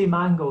all the same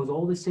angles,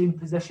 all the same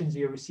positions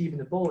you're receiving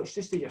the ball. It's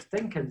just that your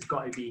thinking's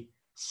got to be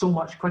so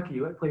much quicker.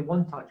 You got to play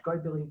one touch, got to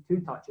be like 2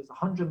 touches. It's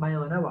 100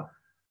 mile an hour.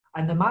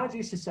 And the manager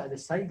used to sit at the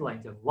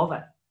sidelines and love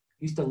it.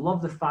 He used to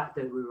love the fact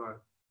that we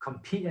were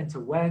competing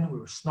to win, we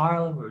were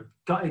snarling, we were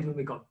gutted when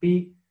we got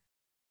beat.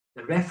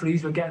 The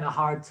referees were getting a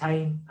hard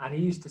time, and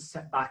he used to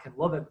sit back and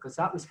love it because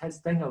that was his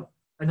thing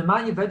and the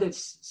Man United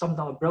summed it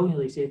up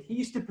brilliantly. He said he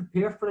used to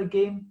prepare for a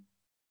game.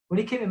 When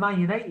he came to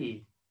Man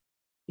United,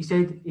 he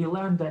said he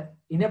learned that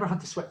he never had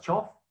to switch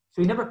off.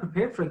 So he never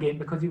prepared for a game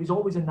because he was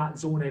always in that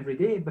zone every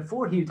day.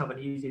 Before he would have an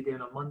easy day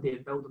on a Monday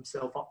and build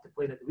himself up to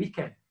playing at the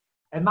weekend.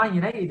 At Man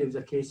United, it was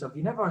a case of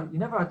you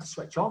never had to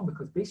switch on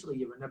because basically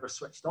you were never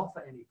switched off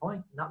at any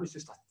point. And that was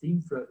just a theme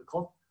throughout the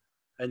club.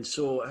 And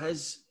so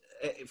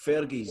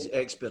Fergie's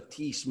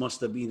expertise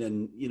must have been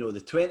in,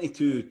 the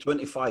 22,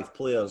 25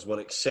 players were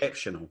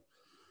exceptional.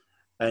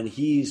 And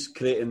he's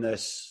creating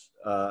this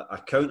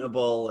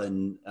accountable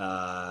and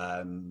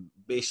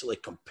basically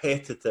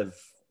competitive,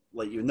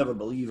 like you never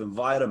believe,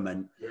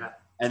 environment. Yeah.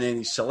 And then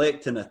he's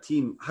selecting a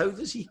team. How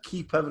does he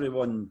keep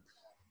everyone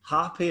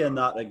happy in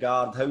that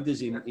regard? How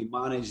does he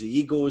manage the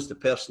egos, the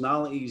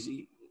personalities?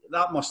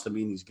 That must have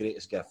been his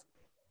greatest gift.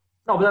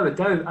 No, without a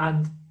doubt.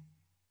 And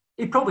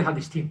he probably had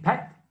his team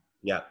picked.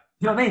 Yeah.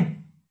 You know what I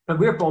mean? But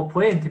we're all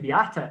playing to be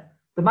at it.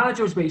 The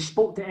manager was where he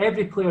spoke to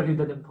every player who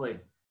didn't play.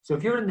 So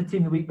if you're in the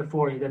team the week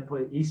before and you didn't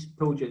play, he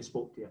pulled you and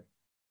spoke to you.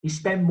 He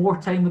spent more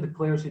time with the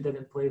players who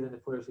didn't play than the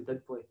players who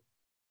did play.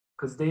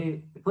 Because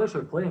the players who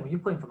are playing, when you're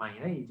playing for Man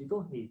United, you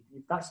don't need,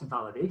 that's some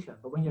validation.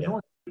 But when you're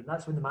not,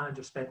 that's when the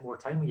manager spent more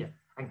time with you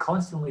and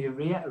constantly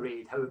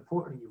reiterated how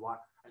important you are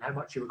and how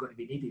much you were going to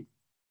be needed.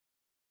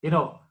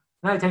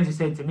 Many times he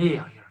said to me,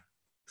 "Oh, you're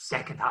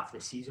second half of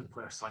the season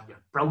player, son.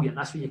 You're brilliant.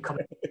 That's where you come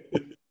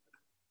in."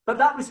 But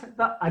that was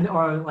that,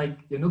 or like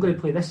you're not going to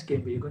play this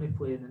game, but you're going to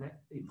play in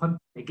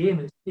the game.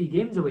 And it's 3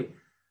 games away,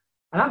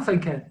 and I'm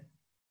thinking,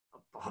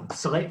 I'm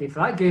selected for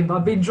that game, but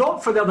I've been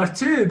dropped for the other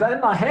 2. But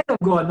in my head, I'm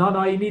going,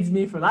 no, he needs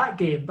me for that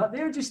game. But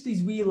they're just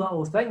these wee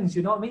little things,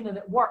 you know what I mean? And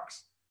it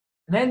works.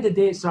 And at the end of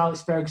the day, it's Sir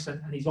Alex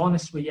Ferguson, and he's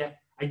honest with you,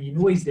 and you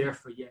know he's there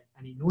for you,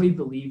 and you know he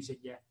believes in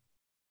you.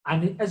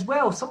 And as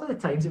well, some of the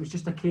times it was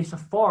just a case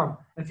of form.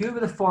 If you were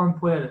the form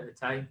player at the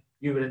time,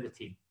 you were in the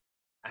team.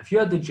 And if you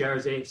had the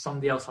jersey,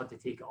 somebody else had to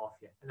take it off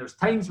you. And there was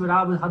times where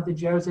I had the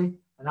jersey,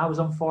 and I was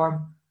on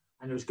form,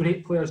 and there was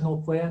great players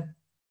not playing.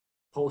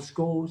 Paul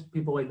Scholes,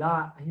 people like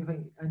that, and you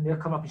think, and they're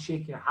coming up and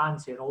shaking your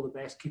hand saying, "All the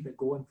best, keep it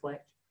going,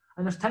 Fletch."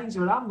 And there's times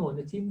where I'm not in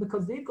the team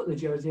because they've got the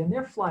jersey and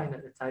they're flying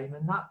at the time,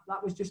 and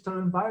that was just our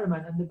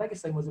environment. And the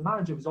biggest thing was the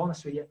manager was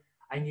honest with you,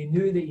 and you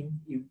knew that he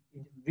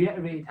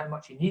reiterated how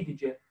much he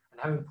needed you and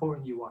how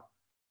important you were,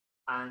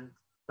 and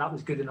that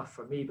was good enough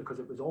for me because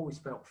it was always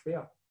felt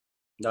fair.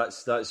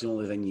 That's the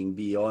only thing you can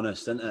be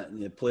honest, isn't it?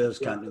 And the players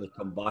can't really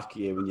come back at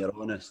you when you're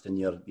honest and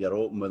you're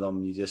open with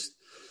them.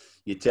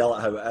 You tell it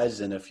how it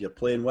is, and if you're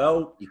playing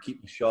well, you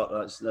keep the shot.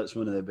 That's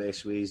one of the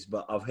best ways.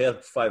 But I've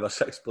heard 5 or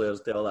 6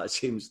 players tell that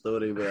same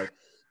story where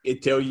they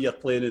tell you you're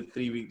playing in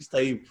 3 weeks'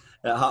 time.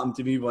 It happened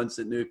to me once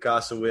at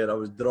Newcastle where I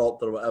was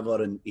dropped or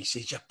whatever, and he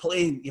said, You're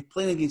playing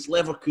against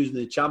Leverkusen in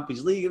the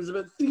Champions League. It was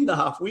about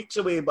 3.5 weeks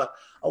away, but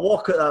I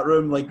walk out that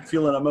room like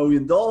feeling $1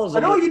 million. I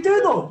know you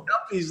do though.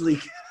 Champions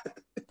League.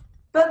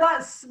 But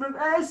that's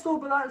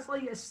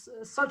like it's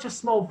such a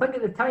small thing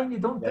at the time. You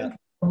don't think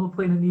I'm not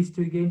playing in these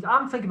 2 games.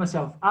 I'm thinking to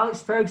myself,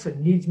 Alex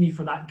Ferguson needs me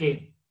for that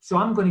game, so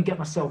I'm going to get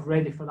myself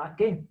ready for that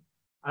game,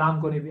 and I'm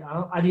going to be.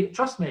 And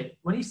trust me,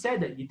 when he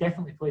said it, you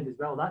definitely played as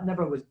well. That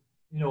never was,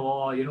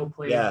 you're not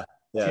playing.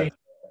 Yeah.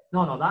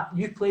 No, that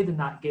you played in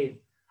that game,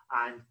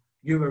 and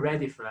you were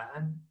ready for it,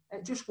 and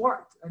it just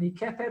worked. And he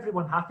kept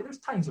everyone happy. There's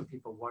times when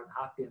people weren't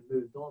happy and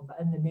moved on, but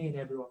in the main,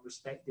 everyone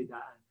respected that.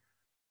 And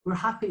we're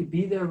happy to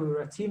be there. We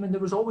were a team, and there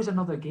was always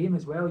another game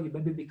as well. You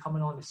maybe be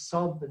coming on as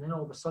sub, and then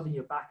all of a sudden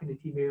you're back in the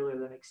team earlier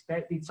than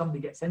expected. Somebody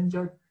gets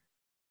injured.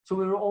 So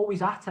we were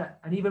always at it.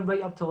 And even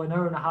right up till an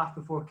hour and a half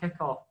before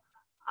kickoff,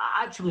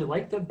 I actually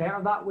liked it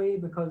better that way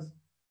because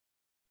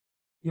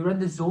you're in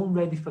the zone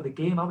ready for the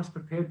game. I was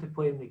prepared to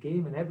play in the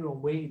game, and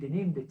everyone waited. They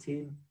named the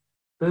team.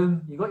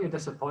 Boom, you got your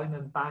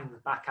disappointment, bang, we're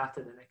back at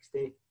it the next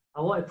day.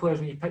 A lot of players,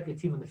 when you pick your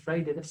team on the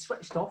Friday, they've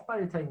switched off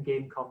by the time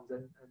game comes in,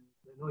 and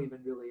they're not even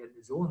really in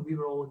the zone. We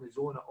were all in the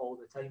zone at all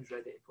the times,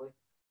 ready to play.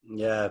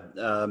 Yeah,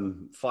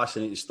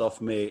 fascinating stuff,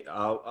 mate.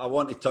 I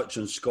want to touch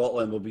on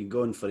Scotland. We've been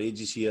going for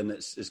ages here, and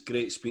it's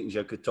great speaking to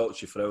you. I could talk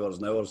to you for hours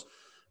and hours.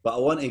 But I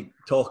want to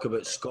talk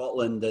about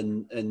Scotland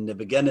and in the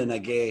beginning, I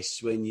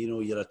guess, when, you know,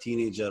 you're a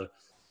teenager,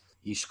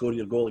 you score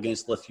your goal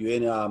against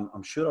Lithuania.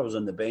 I'm sure I was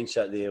on the bench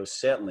that day. I was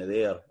certainly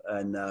there.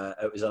 And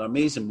it was an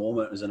amazing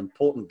moment. It was an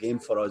important game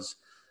for us.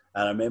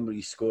 And I remember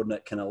you scoring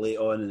it kind of late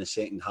on in the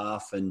second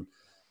half. And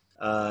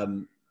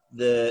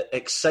the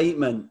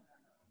excitement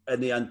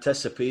and the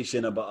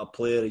anticipation about a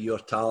player of your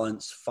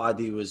talents.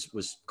 Faddy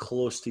was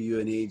close to you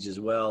in age as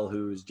well,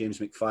 who was James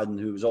McFadden,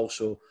 who was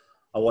also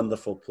a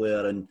wonderful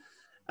player.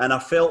 And I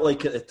felt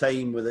like at the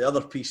time, with the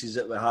other pieces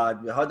that we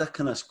had a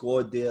kind of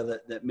squad there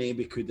that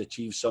maybe could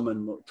achieve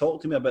something.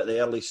 Talk to me about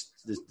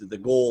the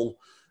goal,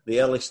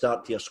 the early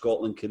start to your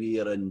Scotland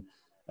career, and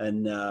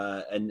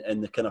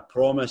the kind of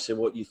promise of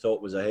what you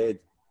thought was ahead.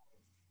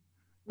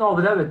 No,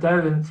 without a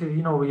doubt. And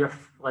you know,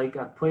 I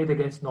played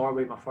against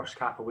Norway my first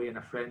cap away in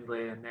a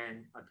friendly, and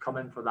then I'd come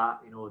in for that,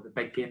 you know, the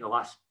big game, the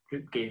last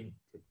group game.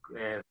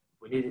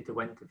 We needed to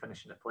win to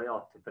finish in the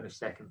playoff, to finish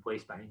second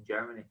place behind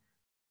Germany.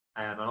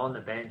 And on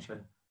the bench,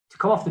 and to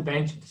come off the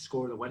bench and to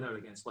score the winner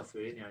against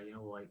Lithuania, you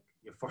know, like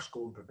your first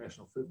goal in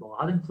professional football.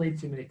 I hadn't played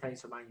too many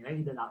times for Man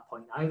United at that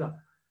point either.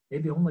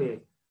 Maybe only a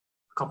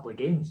couple of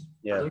games.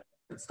 Yeah.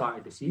 I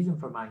started the season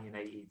for Man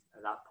United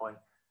at that point.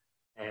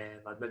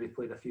 I'd maybe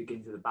played a few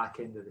games at the back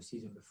end of the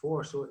season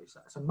before. So it's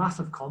a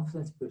massive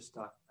confidence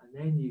booster. And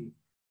then you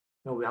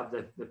know, we have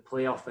the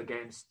playoff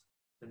against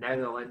the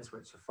Netherlands,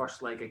 which the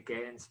first leg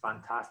against,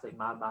 fantastic.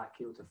 My back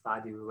heel to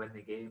Faddy, we win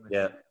the game. And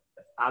yeah.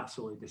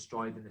 Absolutely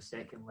destroyed in the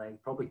second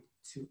leg. Probably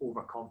too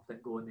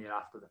overconfident going there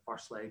after the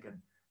first leg, and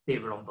they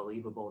were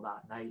unbelievable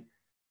that night.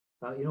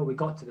 But, you know, we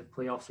got to the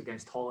playoffs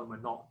against Holland,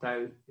 we're knocked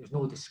out. There's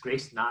no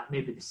disgrace in that.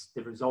 Maybe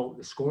the result,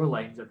 the score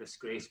line's a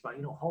disgrace, but,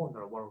 you know, Holland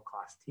are a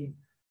world-class team.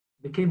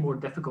 It became more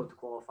difficult to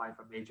qualify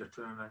for major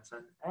tournaments,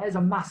 and it is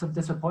a massive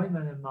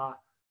disappointment in my...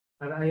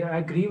 I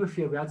agree with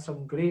you. We had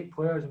some great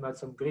players and we had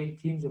some great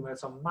teams and we had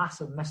some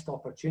massive missed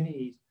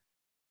opportunities.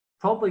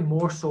 Probably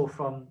more so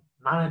from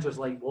managers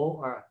like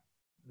Walter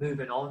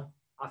moving on.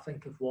 I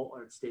think if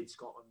Walter had stayed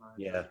Scotland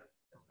manager. Yeah.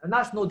 And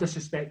that's no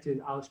disrespect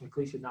to Alex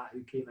McLeish and that,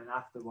 who came in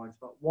afterwards,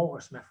 but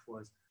Walter Smith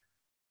was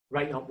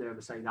right up there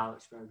beside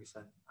Alex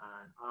Ferguson,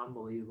 and an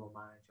unbelievable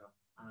manager.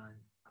 And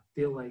I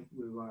feel like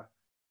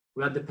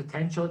we had the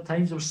potential at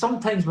times. There were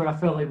some times where I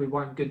felt like we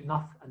weren't good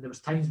enough, and there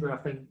was times where I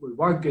think we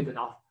were good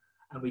enough,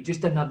 and we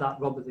just didn't have that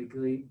rub of the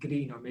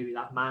green, or maybe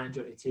that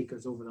manager to take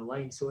us over the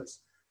line. So it's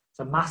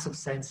a massive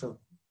sense of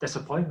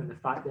disappointment, the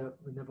fact that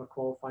we never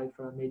qualified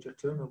for a major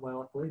tournament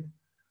while I played.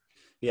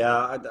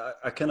 Yeah,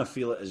 I kind of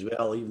feel it as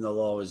well, even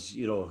though I was,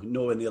 you know,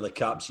 nowhere near the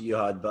caps you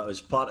had, but I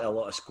was part of a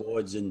lot of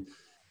squads, and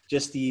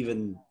just to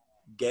even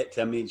get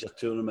to a major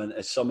tournament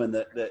is something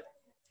that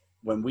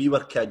when we were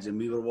kids and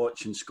we were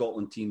watching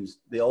Scotland teams,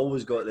 they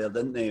always got there,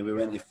 didn't they? We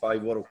went to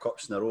 5 World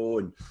Cups in a row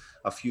and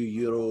a few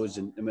Euros,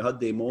 and we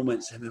had the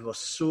moments, and we were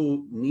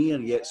so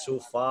near yet so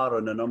far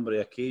on a number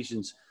of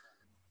occasions.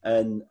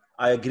 And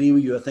I agree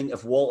with you. I think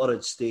if Walter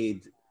had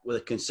stayed with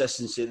the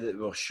consistency that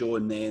we were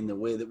showing then, the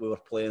way that we were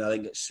playing, I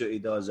think it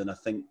suited us, and I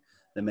think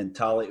the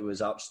mentality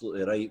was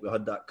absolutely right. We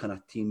had that kind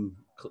of team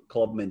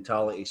club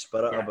mentality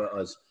spirit about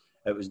us.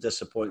 It was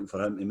disappointing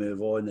for him to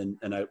move on,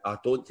 and I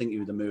don't think he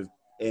would have moved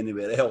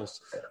anywhere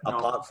else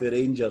apart from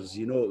Rangers.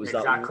 You know, it was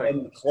that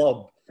one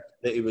club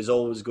that he was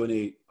always going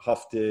to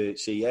have to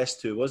say yes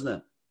to, wasn't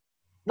it?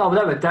 No,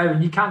 without a doubt.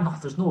 And you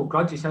can't, there's no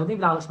grudges held.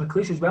 Even Alex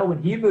McLeish as well,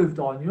 when he moved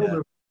on, you know, we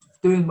were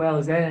doing well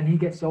as then, and he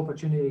gets the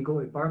opportunity to go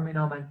to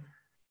Birmingham, and,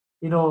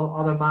 you know,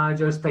 other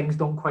managers, things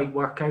don't quite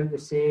work out the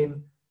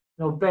same.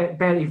 You know,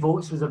 Bertie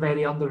Vogts was a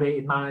very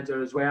underrated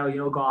manager as well. You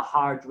know, got a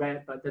hard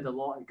rep, but did a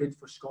lot of good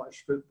for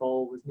Scottish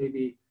football. Was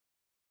maybe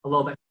a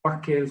little bit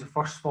quirky. He was a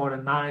first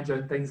foreign manager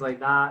and things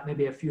like that.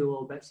 Maybe a few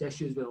little bits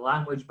issues with the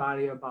language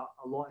barrier, but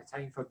a lot of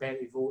time for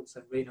Bertie Vogts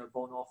and Rainer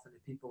Bonhoff and the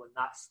people in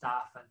that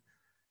staff. And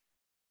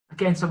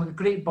again, some of the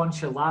great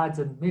bunch of lads,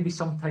 and maybe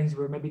sometimes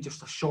we're maybe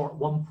just a short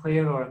one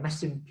player or a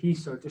missing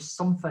piece or just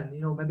something.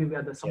 You know, maybe we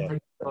had sometimes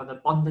an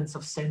abundance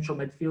of central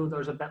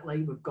midfielders, a bit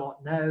like we've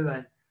got now,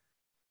 and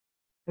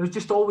it was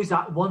just always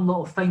that one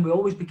little thing. We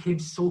always became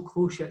so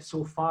close yet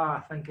so far.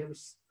 I think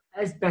it's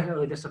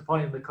bitterly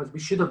disappointing because we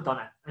should have done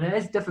it, and it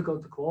is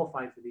difficult to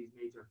qualify for these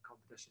major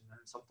competitions. And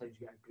sometimes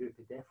you get a group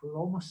of death. We're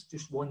almost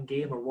just one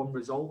game or one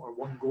result or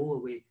one goal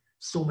away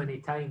so many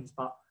times,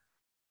 but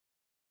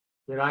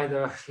you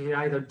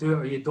either do it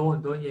or you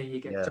don't you? And you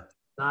get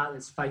that.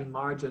 It's fine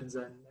margins,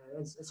 and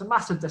it's a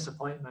massive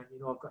disappointment. You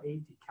know, I've got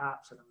 80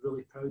 caps, and I'm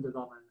really proud of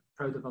them and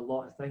proud of a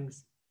lot of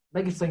things.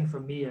 Biggest thing for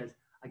me is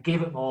I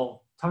gave it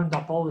all, turned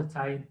up all the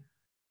time,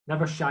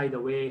 never shied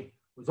away,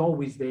 was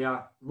always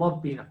there,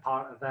 loved being a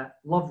part of it,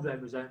 loved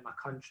representing my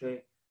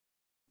country.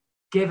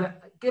 Give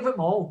it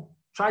my all.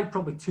 Tried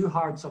probably too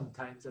hard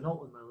sometimes, and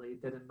ultimately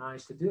didn't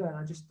manage to do it.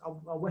 And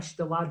I wish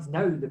the lads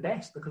now the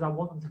best, because I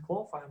want them to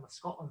qualify. I'm a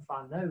Scotland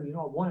fan now. You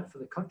know, I want it for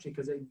the country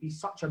because it'd be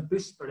such a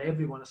boost for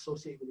everyone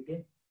associated with the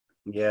game.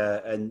 Yeah,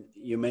 and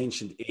you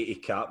mentioned 80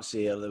 caps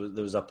here.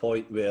 There was a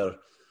point where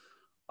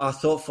I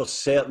thought for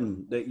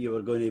certain that you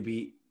were going to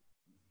beat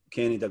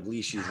Kenny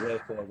Dalglish's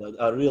record.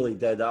 I really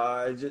did.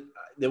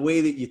 the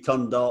way that you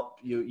turned up,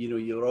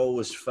 you were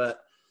always fit.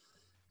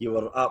 You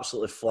were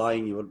absolutely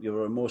flying. You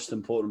were a most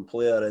important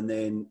player, and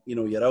then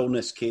your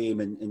illness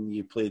came, and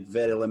you played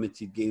very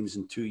limited games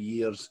in 2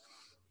 years.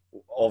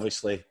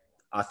 Obviously,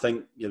 I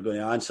think you're going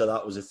to answer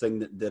that was the thing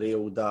that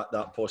derailed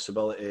that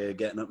possibility of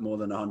getting more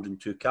than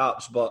 102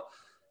 caps. But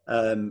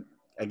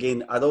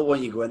again, I don't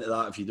want you to go into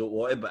that if you don't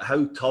want it. But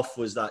how tough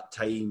was that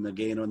time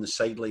again on the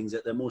sidelines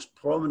at the most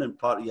prominent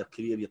part of your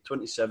career? You're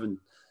 27,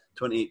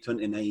 28,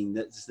 29.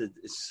 It's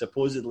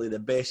supposedly the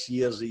best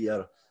years of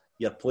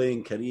your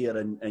playing career,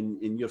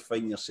 and you're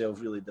finding yourself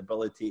really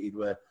debilitated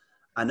with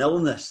an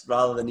illness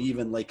rather than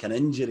even like an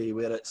injury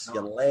where it's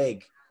your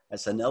leg.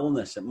 It's an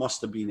illness. It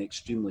must have been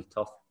extremely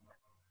tough.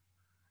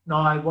 No,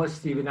 I was,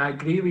 Stephen. I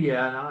agree with you.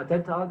 And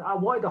I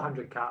wanted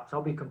 100 caps.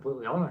 I'll be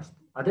completely honest.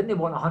 I didn't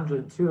want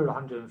 102 or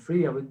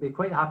 103. I would be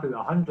quite happy with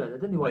 100. I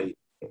didn't want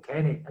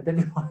Kenny. I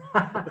didn't want.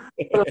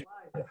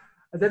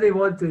 I didn't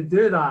want to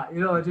do that.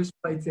 I just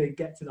wanted to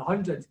get to the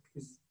 100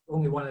 because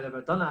only one had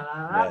ever done it.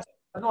 And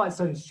I know it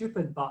sounds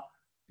stupid, but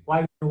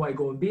why would I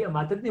go and beat him?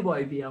 I didn't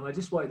want to beat him. I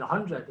just wanted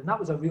 100, and that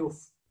was a real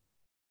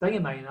thing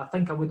of mine. I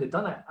think I would have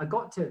done it. I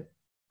got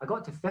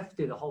to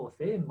 50, the Hall of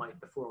Fame,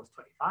 before I was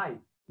 25.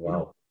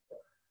 Wow.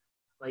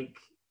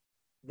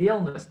 The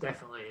illness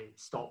definitely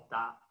stopped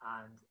that,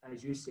 and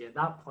as you say, at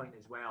that point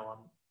as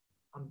well,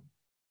 I'm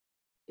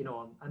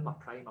in my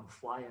prime. I'm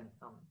flying.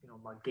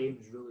 My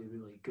game's really,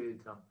 really good.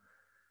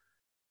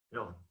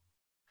 I'm,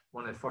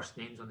 one of the first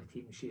names on the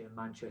team sheet in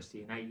Manchester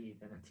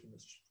United, and a team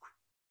that's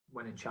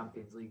winning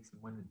Champions Leagues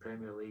and winning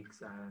Premier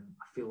Leagues.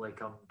 I feel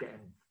like I'm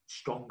getting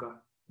stronger.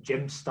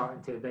 Gym's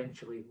starting to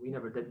eventually. We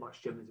never did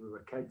much gym as we were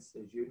kids,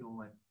 as you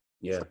know, and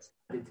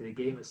added to the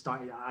game.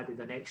 I added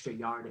an extra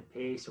yard of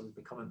pace. I was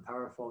becoming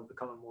powerful. I was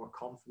becoming more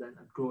confident.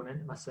 I'd grown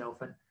into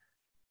myself, and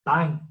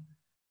bang,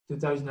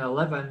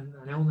 2011,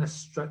 an illness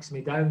strikes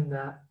me down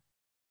that,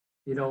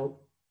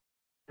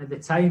 at the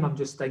time I'm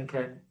just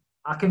thinking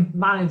I can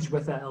manage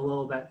with it a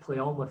little bit, play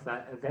on with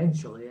it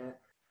eventually.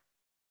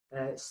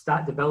 It's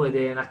that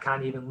debility, and I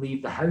can't even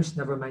leave the house,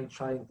 never mind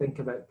try and think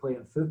about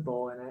playing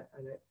football, and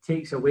it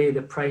takes away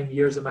the prime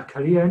years of my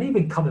career. And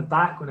even coming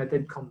back, when I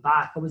did come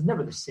back, I was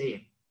never the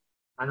same.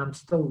 And I'm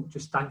still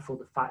just thankful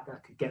the fact that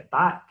I could get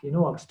back. I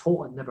was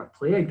told I'd never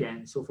play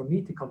again. So for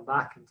me to come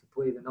back and to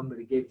play the number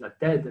of games I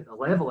did at the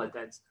level I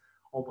did, is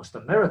almost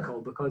a miracle,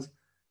 because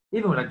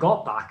even when I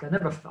got back,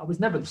 I was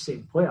never the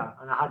same player,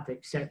 and I had to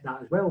accept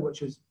that as well,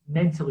 which was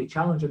mentally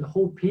challenging. The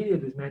whole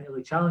period was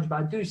mentally challenged. But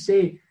I do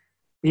say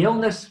the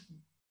illness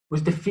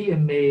was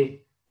defeating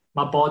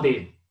my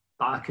body,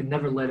 but I could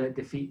never let it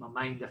defeat my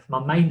mind. If my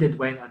mind had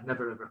went, I'd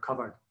never have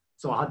recovered.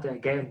 So I had to,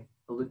 again,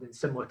 alluding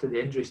similar to the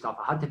injury stuff,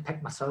 I had to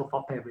pick myself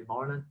up every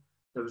morning.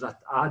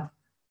 I had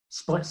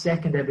split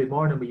second every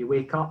morning where you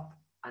wake up,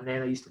 and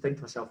then I used to think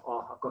to myself,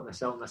 I've got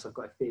this illness, I've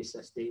got to face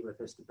this day with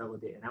this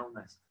debilitating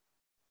illness.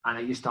 And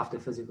I used to have to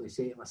physically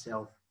say to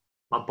myself,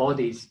 my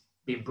body's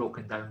been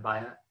broken down by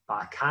it, but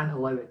I can't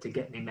allow it to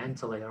get me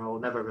mentally, or I'll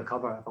never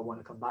recover if I want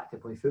to come back to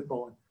play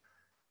football. And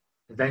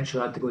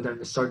eventually I had to go down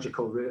the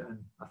surgical route, and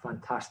a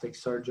fantastic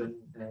surgeon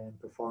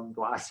performed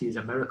what I see as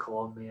a miracle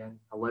on me and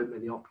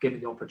gave me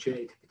the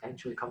opportunity to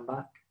potentially come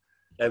back.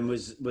 And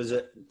was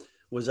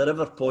there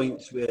ever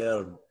points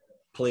where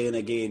playing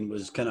again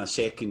was kind of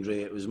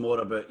secondary? It was more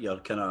about your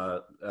kind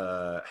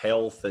of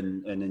health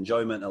and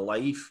enjoyment of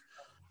life,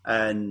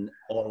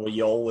 or were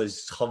you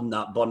always having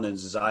that burning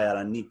desire,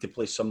 I need to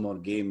play some more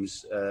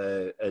games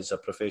as a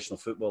professional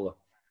footballer?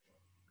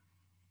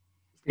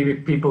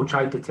 People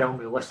tried to tell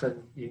me,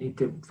 listen, you need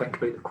to think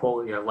about the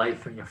quality of your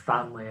life and your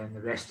family and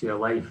the rest of your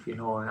life, and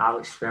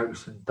Alex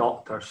Ferguson,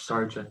 doctors,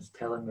 surgeons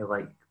telling me,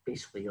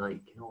 basically,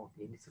 you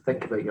need to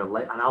think about your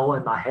life. And all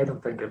in my head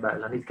I'm thinking about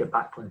is I need to get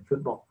back playing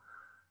football.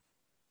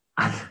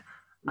 And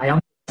I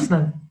am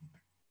listening,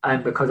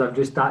 and because I'm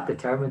just that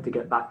determined to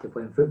get back to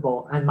playing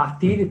football. And my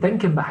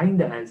thinking behind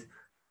it is,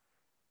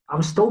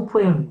 I'm still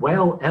playing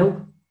well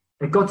ill.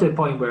 It got to the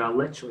point where I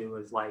literally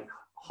was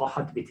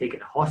had to be taken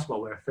to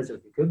hospital where I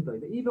physically couldn't play.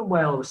 But even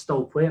while I was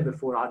still playing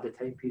before I had the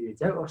time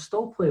periods out, I was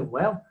still playing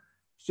well.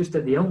 It's just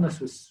that the illness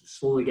was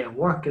slowly getting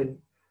worse. And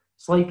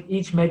it's like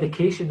each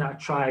medication that I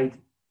tried,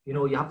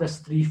 you have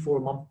this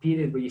 3-4 month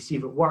period where you see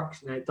if it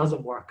works, and then it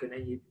doesn't work, and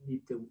then you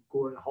need to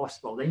go in the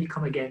hospital. Then you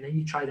come again, then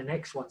you try the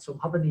next one. So I'm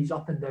having these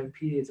up and down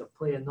periods of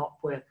playing,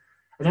 not playing.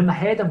 And in my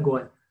head I'm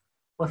going,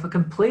 well, if I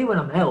can play when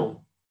I'm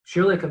ill,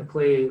 surely I can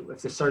play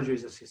if the surgery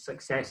is a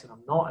success and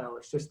I'm not ill.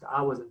 It's just that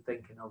I wasn't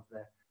thinking of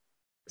the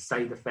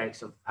side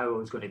effects of how I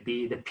was going to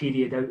be, the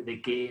period out of the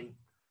game,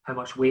 how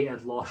much weight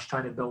I'd lost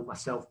trying to build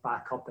myself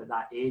back up at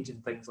that age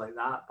and things like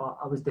that. But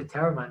I was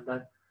determined,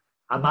 and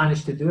I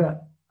managed to do it.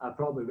 I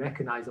probably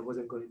recognised I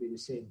wasn't going to be the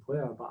same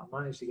player, but I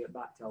managed to get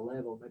back to a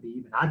level maybe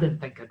even I didn't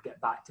think I'd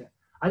get back to.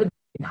 I didn't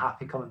be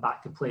happy coming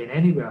back to playing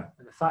anywhere,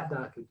 and the fact that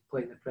I could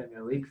play in the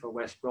Premier League for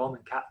West Brom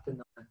and captain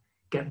them and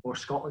get more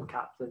Scotland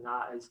caps than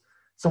that is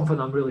something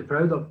I'm really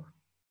proud of.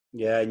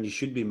 Yeah, and you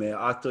should be, mate.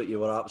 I thought you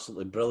were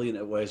absolutely brilliant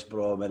at West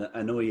Brom, and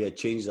I know you had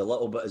changed a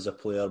little bit as a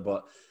player,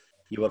 but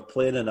you were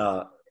playing in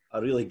a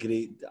a really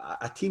great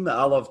a team that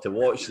I love to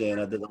watch. Then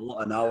I did a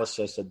lot of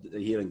analysis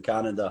here in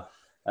Canada,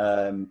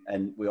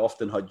 and we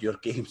often had your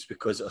games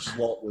because our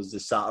slot was the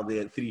Saturday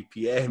at 3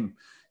 p.m.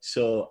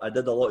 So I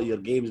did a lot of your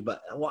games.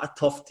 But what a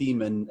tough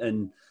team,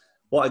 and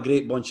what a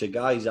great bunch of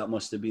guys that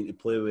must have been to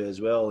play with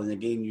as well. And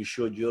again, you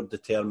showed your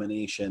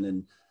determination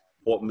and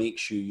what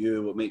makes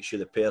you, what makes you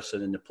the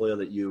person and the player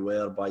that you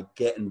were by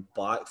getting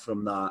back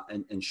from that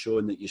and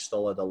showing that you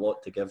still had a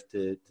lot to give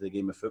to the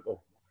game of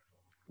football.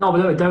 No,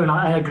 without a doubt,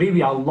 I agree with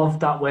you. I loved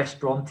that West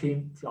Brom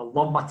team. I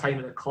loved my time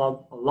at the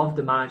club. I loved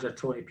the manager,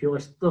 Tony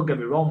Pulis. Don't get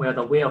me wrong, we had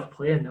a way of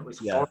playing that was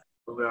horrible.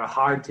 We were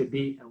hard to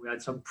beat, and we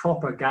had some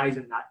proper guys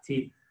in that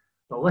team.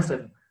 But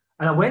listen,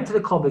 and I went to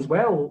the club as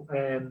well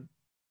in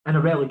a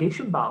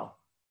relegation battle.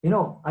 You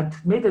know, I'd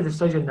made a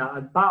decision that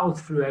I'd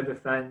battled through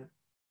everything.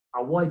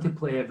 I wanted to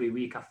play every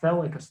week. I felt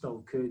like I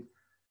still could.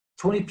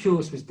 Tony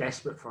Pulis was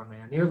desperate for me.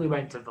 I nearly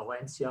went to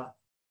Valencia,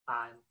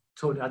 and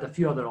Tony had a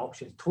few other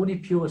options. Tony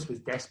Pulis was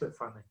desperate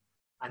for me.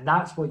 And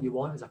that's what you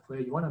want as a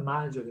player. You want a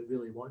manager that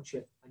really wants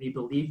you. And he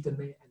believed in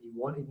me, and he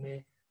wanted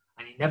me,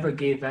 and he never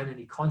gave in, and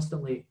he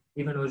constantly,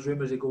 even though there was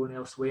rumours of going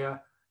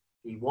elsewhere,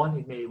 he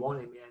wanted me.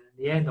 And in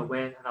the end I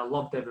went, and I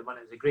loved every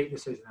minute. It was a great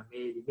decision I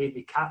made. He made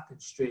me captain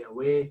straight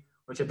away,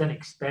 which I didn't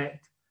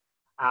expect.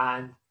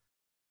 And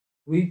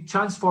we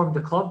transformed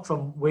the club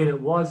from where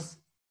it was,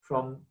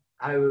 from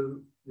how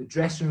the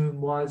dressing room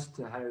was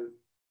to how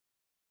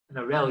in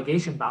a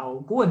relegation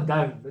battle, going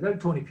down, without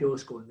Tony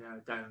Pulis going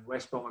there, down,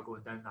 West Brom are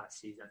going down that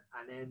season.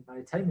 And then by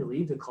the time we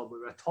leave the club, we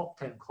were a top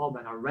 10 club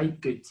and a right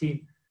good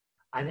team.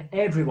 And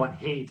everyone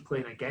hated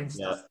playing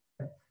against us.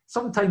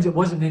 Sometimes it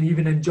wasn't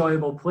even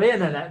enjoyable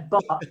playing in it,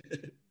 but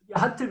you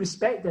had to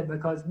respect it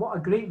because what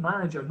a great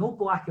manager, no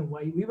black and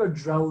white. We were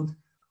drilled,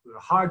 we were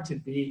hard to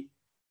beat.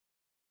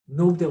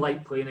 Nobody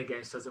liked playing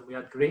against us, and we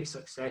had great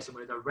success, and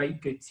we had a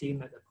right good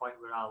team at the point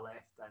where I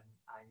left. And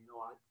you know,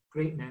 I had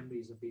great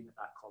memories of being at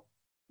that club.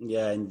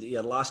 Yeah, and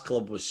your last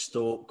club was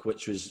Stoke,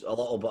 which was a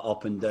little bit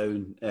up and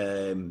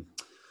down.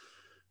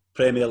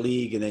 Premier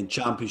League and then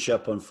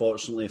Championship,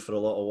 unfortunately, for a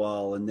little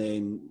while. And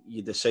then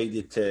you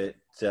decided to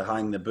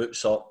hang the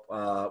boots up.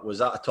 Was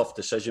that a tough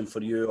decision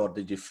for you, or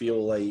did you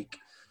feel like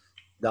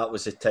that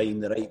was the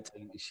right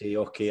time to say,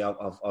 okay,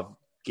 I've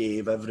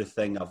gave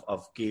everything,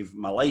 I've gave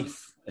my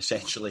life,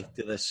 essentially,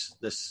 to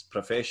this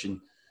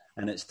profession,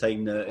 and it's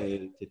time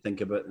to think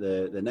about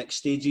the next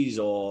stages?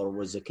 Or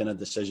was the kind of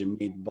decision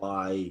made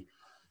by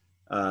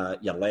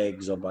your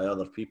legs or by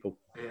other people?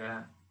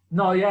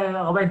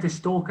 I went to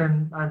Stoke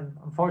and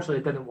unfortunately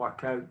it didn't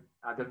work out.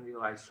 I didn't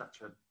realise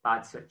such a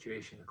bad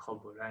situation the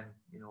club were in,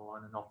 you know,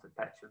 on and off the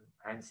pitch, and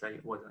hindsight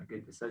it wasn't a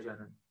good decision.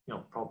 And you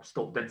know, probably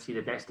Stoke didn't see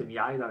the best of me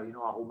either. You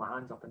know, I hold my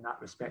hands up in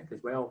that respect as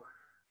well.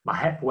 My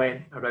hip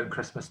went around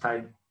Christmas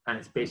time, and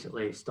it's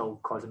basically still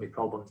causing me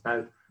problems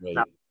now. Right.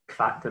 That's a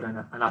factor in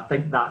it, and I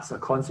think that's a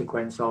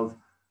consequence of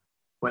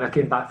when I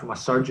came back from my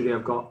surgery.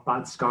 I've got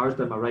bad scars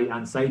down my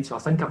right-hand side, so I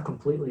think I've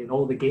completely, in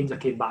all the games I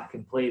came back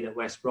and played at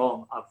West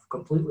Brom, I've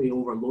completely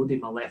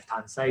overloaded my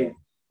left-hand side.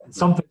 And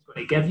something's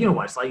going to give, you know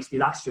what it's like, Steve,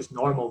 that's just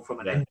normal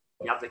from an injury.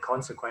 You have the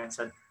consequence,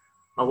 and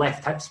my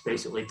left hip's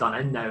basically done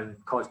in now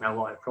and caused me a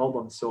lot of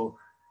problems. So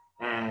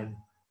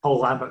Paul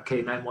Lambert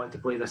came in, wanted to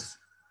play this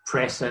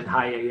pressing,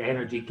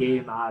 high-energy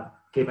game. I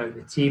came out of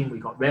the team, we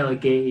got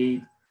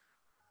relegated.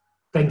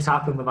 Things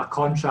happened with my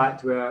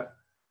contract where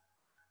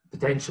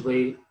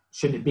potentially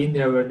shouldn't have been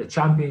there. We're in the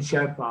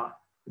Championship, but I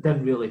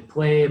didn't really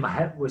play. My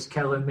hip was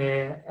killing me.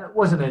 It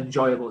wasn't an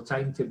enjoyable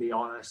time, to be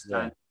honest.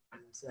 Yeah. And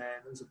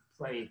it was a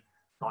pretty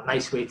not a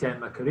nice way to end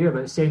my career, but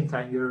at the same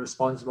time, you're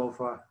responsible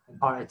for and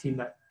part of a team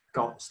that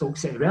got Stoke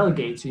City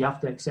relegated, so you have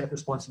to accept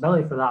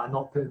responsibility for that and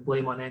not put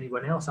blame on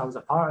anyone else. I was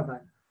a part of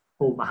it.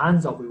 Hold my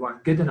hands up, we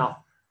weren't good enough.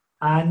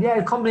 And yeah,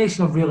 a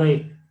combination of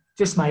really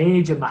just my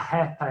age and my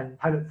hip and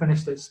how it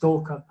finished at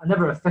Stoke. I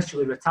never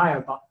officially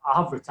retired, but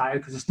I have retired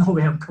because there's no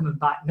way I'm coming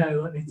back now,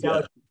 let me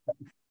tell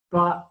you.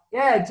 But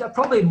yeah,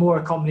 probably more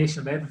a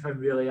combination of everything,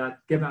 really. I'd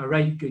give it a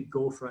right good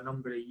go for a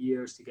number of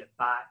years to get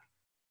back.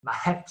 My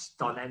hip's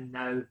done in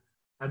now,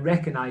 and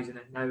recognising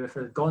it now. If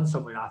I had gone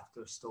somewhere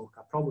after Stoke,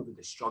 I probably would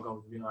have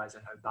struggled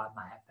realising how bad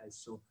my hip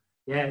is. So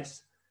yeah,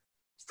 it's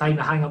time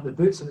to hang up the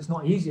boots, and it's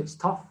not easy, it's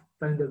tough.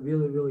 Found it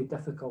really, really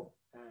difficult.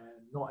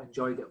 Not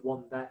enjoyed it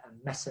one bit and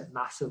miss it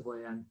massively.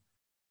 And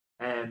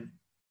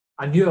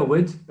I knew I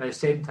would, but at the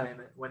same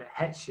time, when it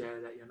hits you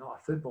that you're not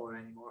a footballer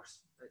anymore,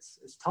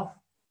 it's tough,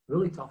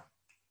 really tough.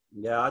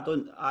 Yeah, I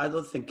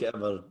don't think it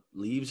ever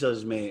leaves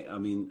us, mate. I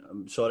mean,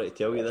 I'm sorry to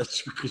tell you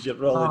this because you're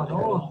probably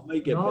it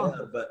might get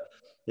better, but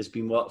it's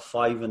been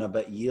 5 and a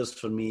bit years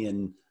for me,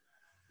 and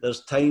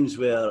there's times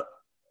where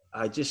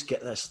I just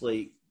get this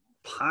like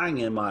pang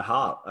in my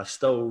heart. I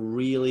still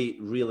really,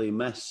 really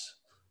miss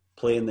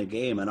playing the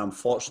game, and I'm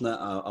fortunate.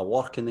 I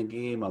work in the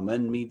game. I'm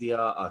in media.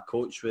 I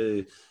coach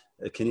with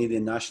the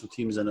Canadian national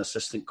team as an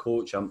assistant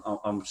coach.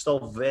 I'm still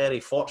very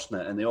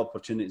fortunate in the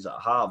opportunities that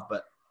I have,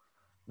 but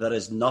there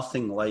is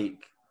nothing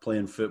like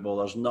playing football.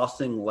 There's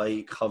nothing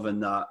like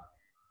having that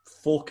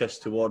focus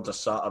towards a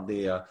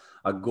Saturday,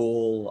 a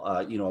goal,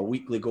 a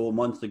weekly goal,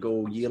 monthly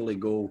goal, yearly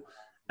goal.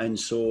 And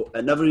so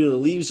it never really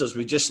leaves us.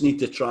 We just need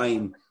to try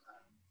and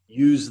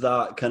use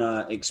that kind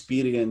of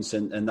experience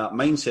and that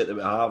mindset that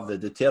we have, the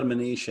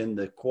determination,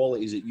 the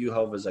qualities that you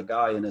have as a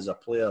guy and as a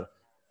player,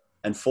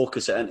 and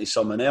focus it into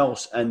someone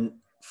else. And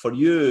for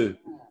you,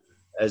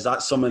 is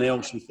that someone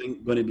else you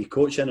think going to be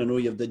coaching? I know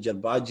you've did your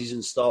badges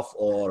and stuff,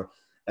 or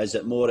is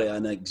it more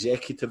an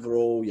executive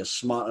role? You're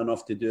smart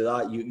enough to do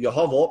that. You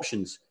have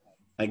options.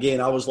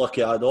 Again, I was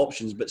lucky I had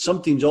options, but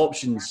sometimes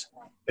options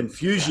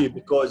confuse you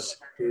because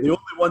the only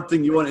one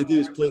thing you want to do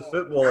is play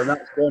football, and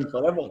that's gone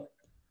forever.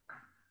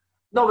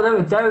 No, without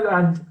a doubt,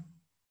 and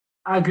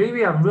I agree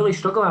with you. I'm really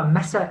struggling. I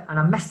miss it, and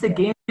I miss the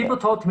game. People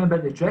talk to me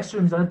about the dressing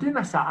rooms, and I do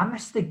miss that. I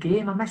miss the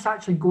game. I miss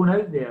actually going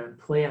out there and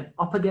playing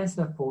up against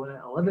an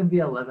opponent,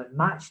 11v11,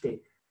 match day.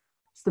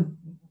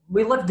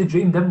 We lived the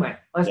dream, didn't we?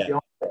 Let's be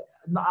honest.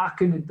 I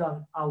couldn't have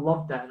done. I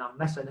loved it, and I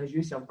miss it. And as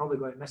you say, I'm probably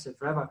going to miss it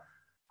forever.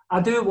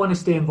 I do want to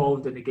stay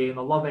involved in the game.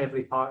 I love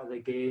every part of the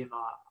game.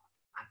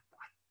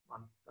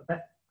 I'm a bit.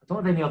 I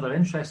don't have any other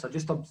interests. I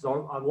just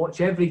absorb. I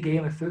watch every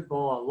game of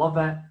football. I love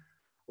it.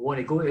 I want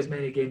to go to as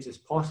many games as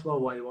possible. I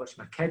want to watch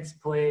my kids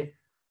play.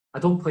 I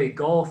don't play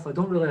golf. I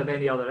don't really have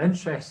any other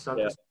interests. I'm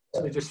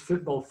just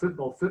football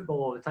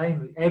all the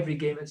time. Every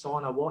game it's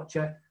on, I watch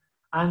it.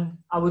 And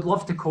I would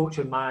love to coach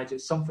and manage.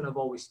 It's something I've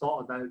always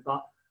thought about.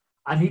 But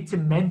I need to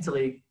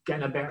mentally get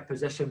in a better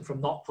position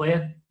from not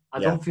playing. I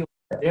don't feel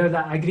there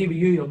that I agree with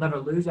you, you'll never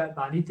lose it.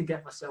 But I need to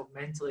get myself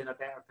mentally in a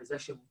better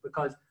position,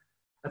 because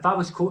if I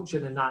was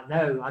coaching in that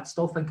now, I'd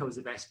still think I was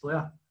the best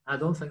player. I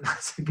don't think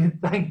that's a good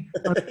thing.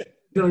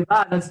 Really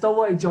bad. I'd still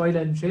want to join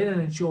in training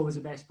and show I was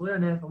the best player.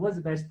 And then if I was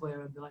the best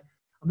player, I'd be like,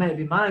 I'm meant to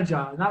be manager.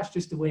 And that's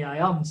just the way I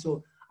am.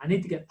 So I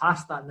need to get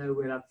past that now,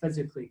 where I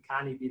physically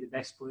can't be the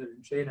best player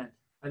in training.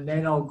 And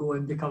then I'll go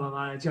and become a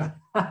manager.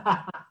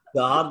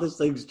 The hardest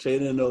thing's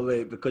training, though,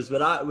 mate, because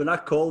when I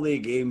call the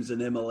games in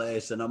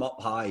MLS and I'm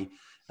up high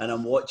and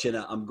I'm watching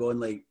it, I'm going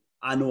like,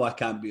 I know I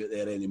can't be out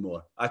there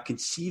anymore. I can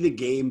see the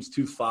games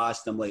too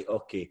fast. I'm like,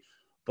 okay.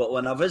 But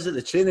when I visit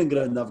the training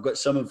ground and I've got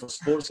someone for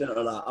Sports Centre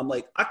or that, I'm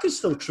like, I can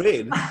still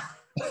train.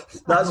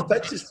 That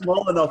pitch is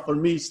small enough for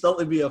me still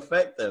to be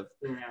effective.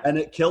 Yeah. And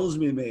it kills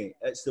me, mate.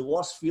 It's the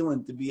worst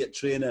feeling to be at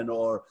training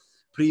or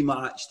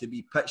pre-match, to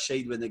be pitch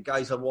side when the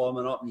guys are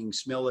warming up and you can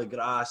smell the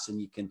grass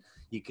and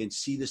you can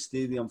see the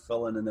stadium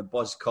filling and the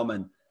buzz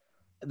coming.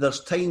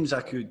 There's times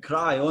I could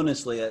cry,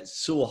 honestly. It's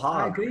so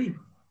hard. I agree.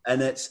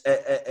 And it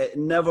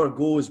never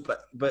goes,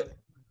 but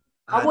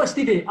I want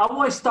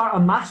to start a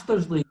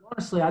Masters League.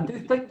 Honestly, I do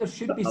think there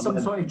should be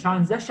some sort of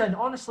transition.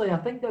 Honestly, I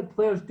think that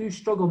players do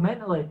struggle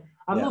mentally.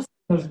 I'm not saying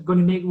there's going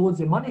to make loads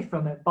of money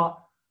from it, but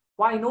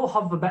why not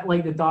have a bit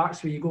like the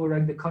darts where you go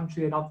around the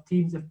country and have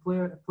teams if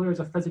players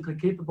are physically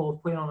capable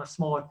of playing on a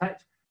smaller pitch?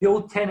 The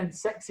old 10 and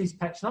 6s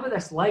pitch, none of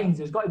this lines.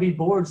 There's got to be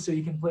boards so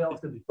you can play off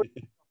the board.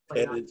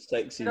 10 and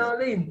 6s. You know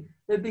what I mean?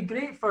 It'd be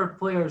great for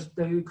players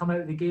who come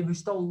out of the game who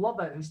still love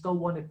it, who still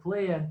want to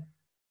play. And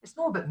it's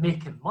not about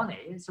making money.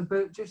 It's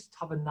about just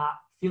having that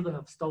feeling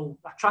of still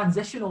a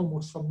transition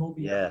almost from no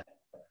being. Yeah.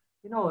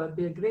 You know, it'd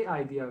be a great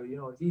idea. You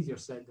know, it's easier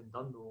said than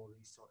done, though, all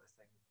these sort of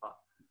things. But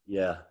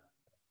yeah,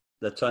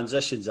 the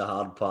transition's a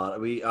hard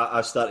part.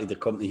 I've started a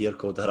company here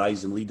called the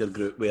Horizon Leader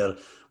Group, where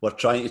we're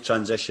trying to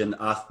transition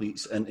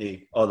athletes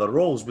into other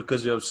roles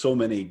because we have so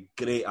many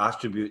great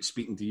attributes.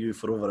 Speaking to you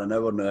for over an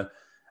hour now,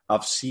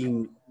 I've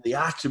seen the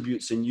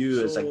attributes in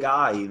you as a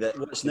guy that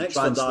what's next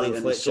for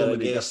Darren Fletcher, I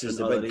guess, is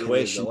the big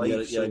question.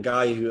 You're a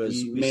guy who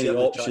has many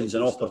options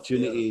and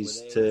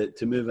opportunities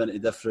to move into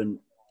different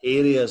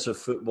areas of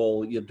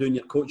football. You're doing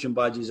your coaching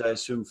badges, I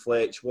assume,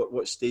 Fletch.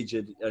 What stage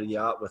are you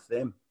at with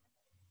them?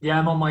 Yeah,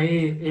 I'm on my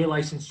A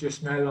licence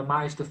just now. I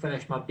managed to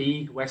finish my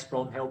B. West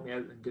Brom helped me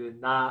out in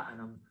doing that,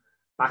 and I'm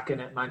back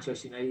in at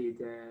Manchester United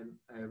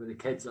with the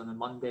kids on a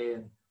Monday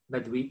and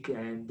midweek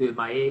and doing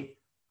my A,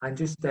 and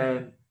just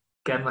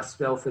getting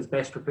myself as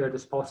best prepared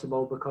as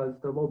possible, because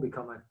there will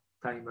become a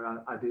time where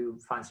I do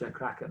fancy a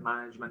crack at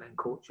management and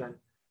coaching,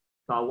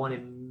 but I want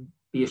to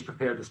be as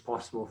prepared as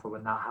possible for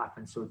when that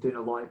happens. So doing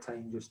a lot of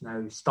time just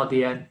now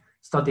studying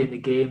the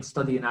game,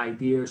 studying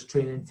ideas,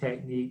 training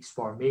techniques,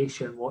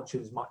 formation, watching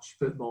as much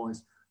football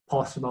as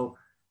possible,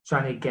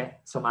 trying to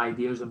get some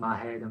ideas in my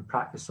head and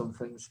practice some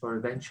things for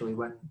eventually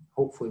when,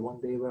 hopefully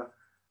one day, where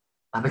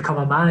I become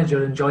a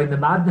manager, enjoying the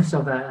madness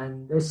of it.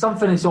 And it's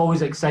something that's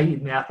always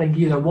excited me. I think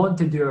you either want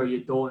to do it or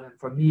you don't. And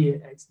for me,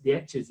 it's the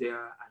itch is there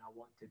and I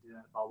want to do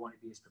it, but I want to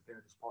be as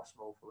prepared as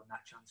possible for when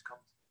that chance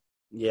comes.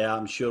 Yeah,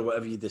 I'm sure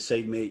whatever you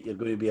decide, mate, you're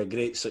going to be a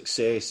great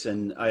success,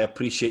 and I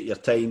appreciate your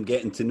time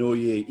getting to know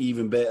you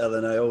even better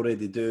than I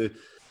already do,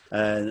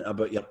 and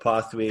about your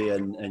pathway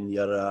and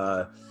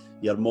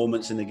your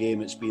moments in the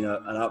game. It's been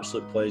an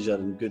absolute pleasure,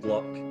 and good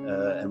luck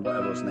in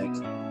whatever's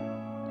next.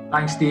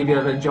 Thanks, Stevie.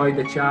 I've enjoyed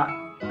the chat.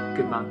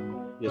 Good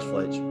man. Cheers,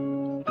 Fletch.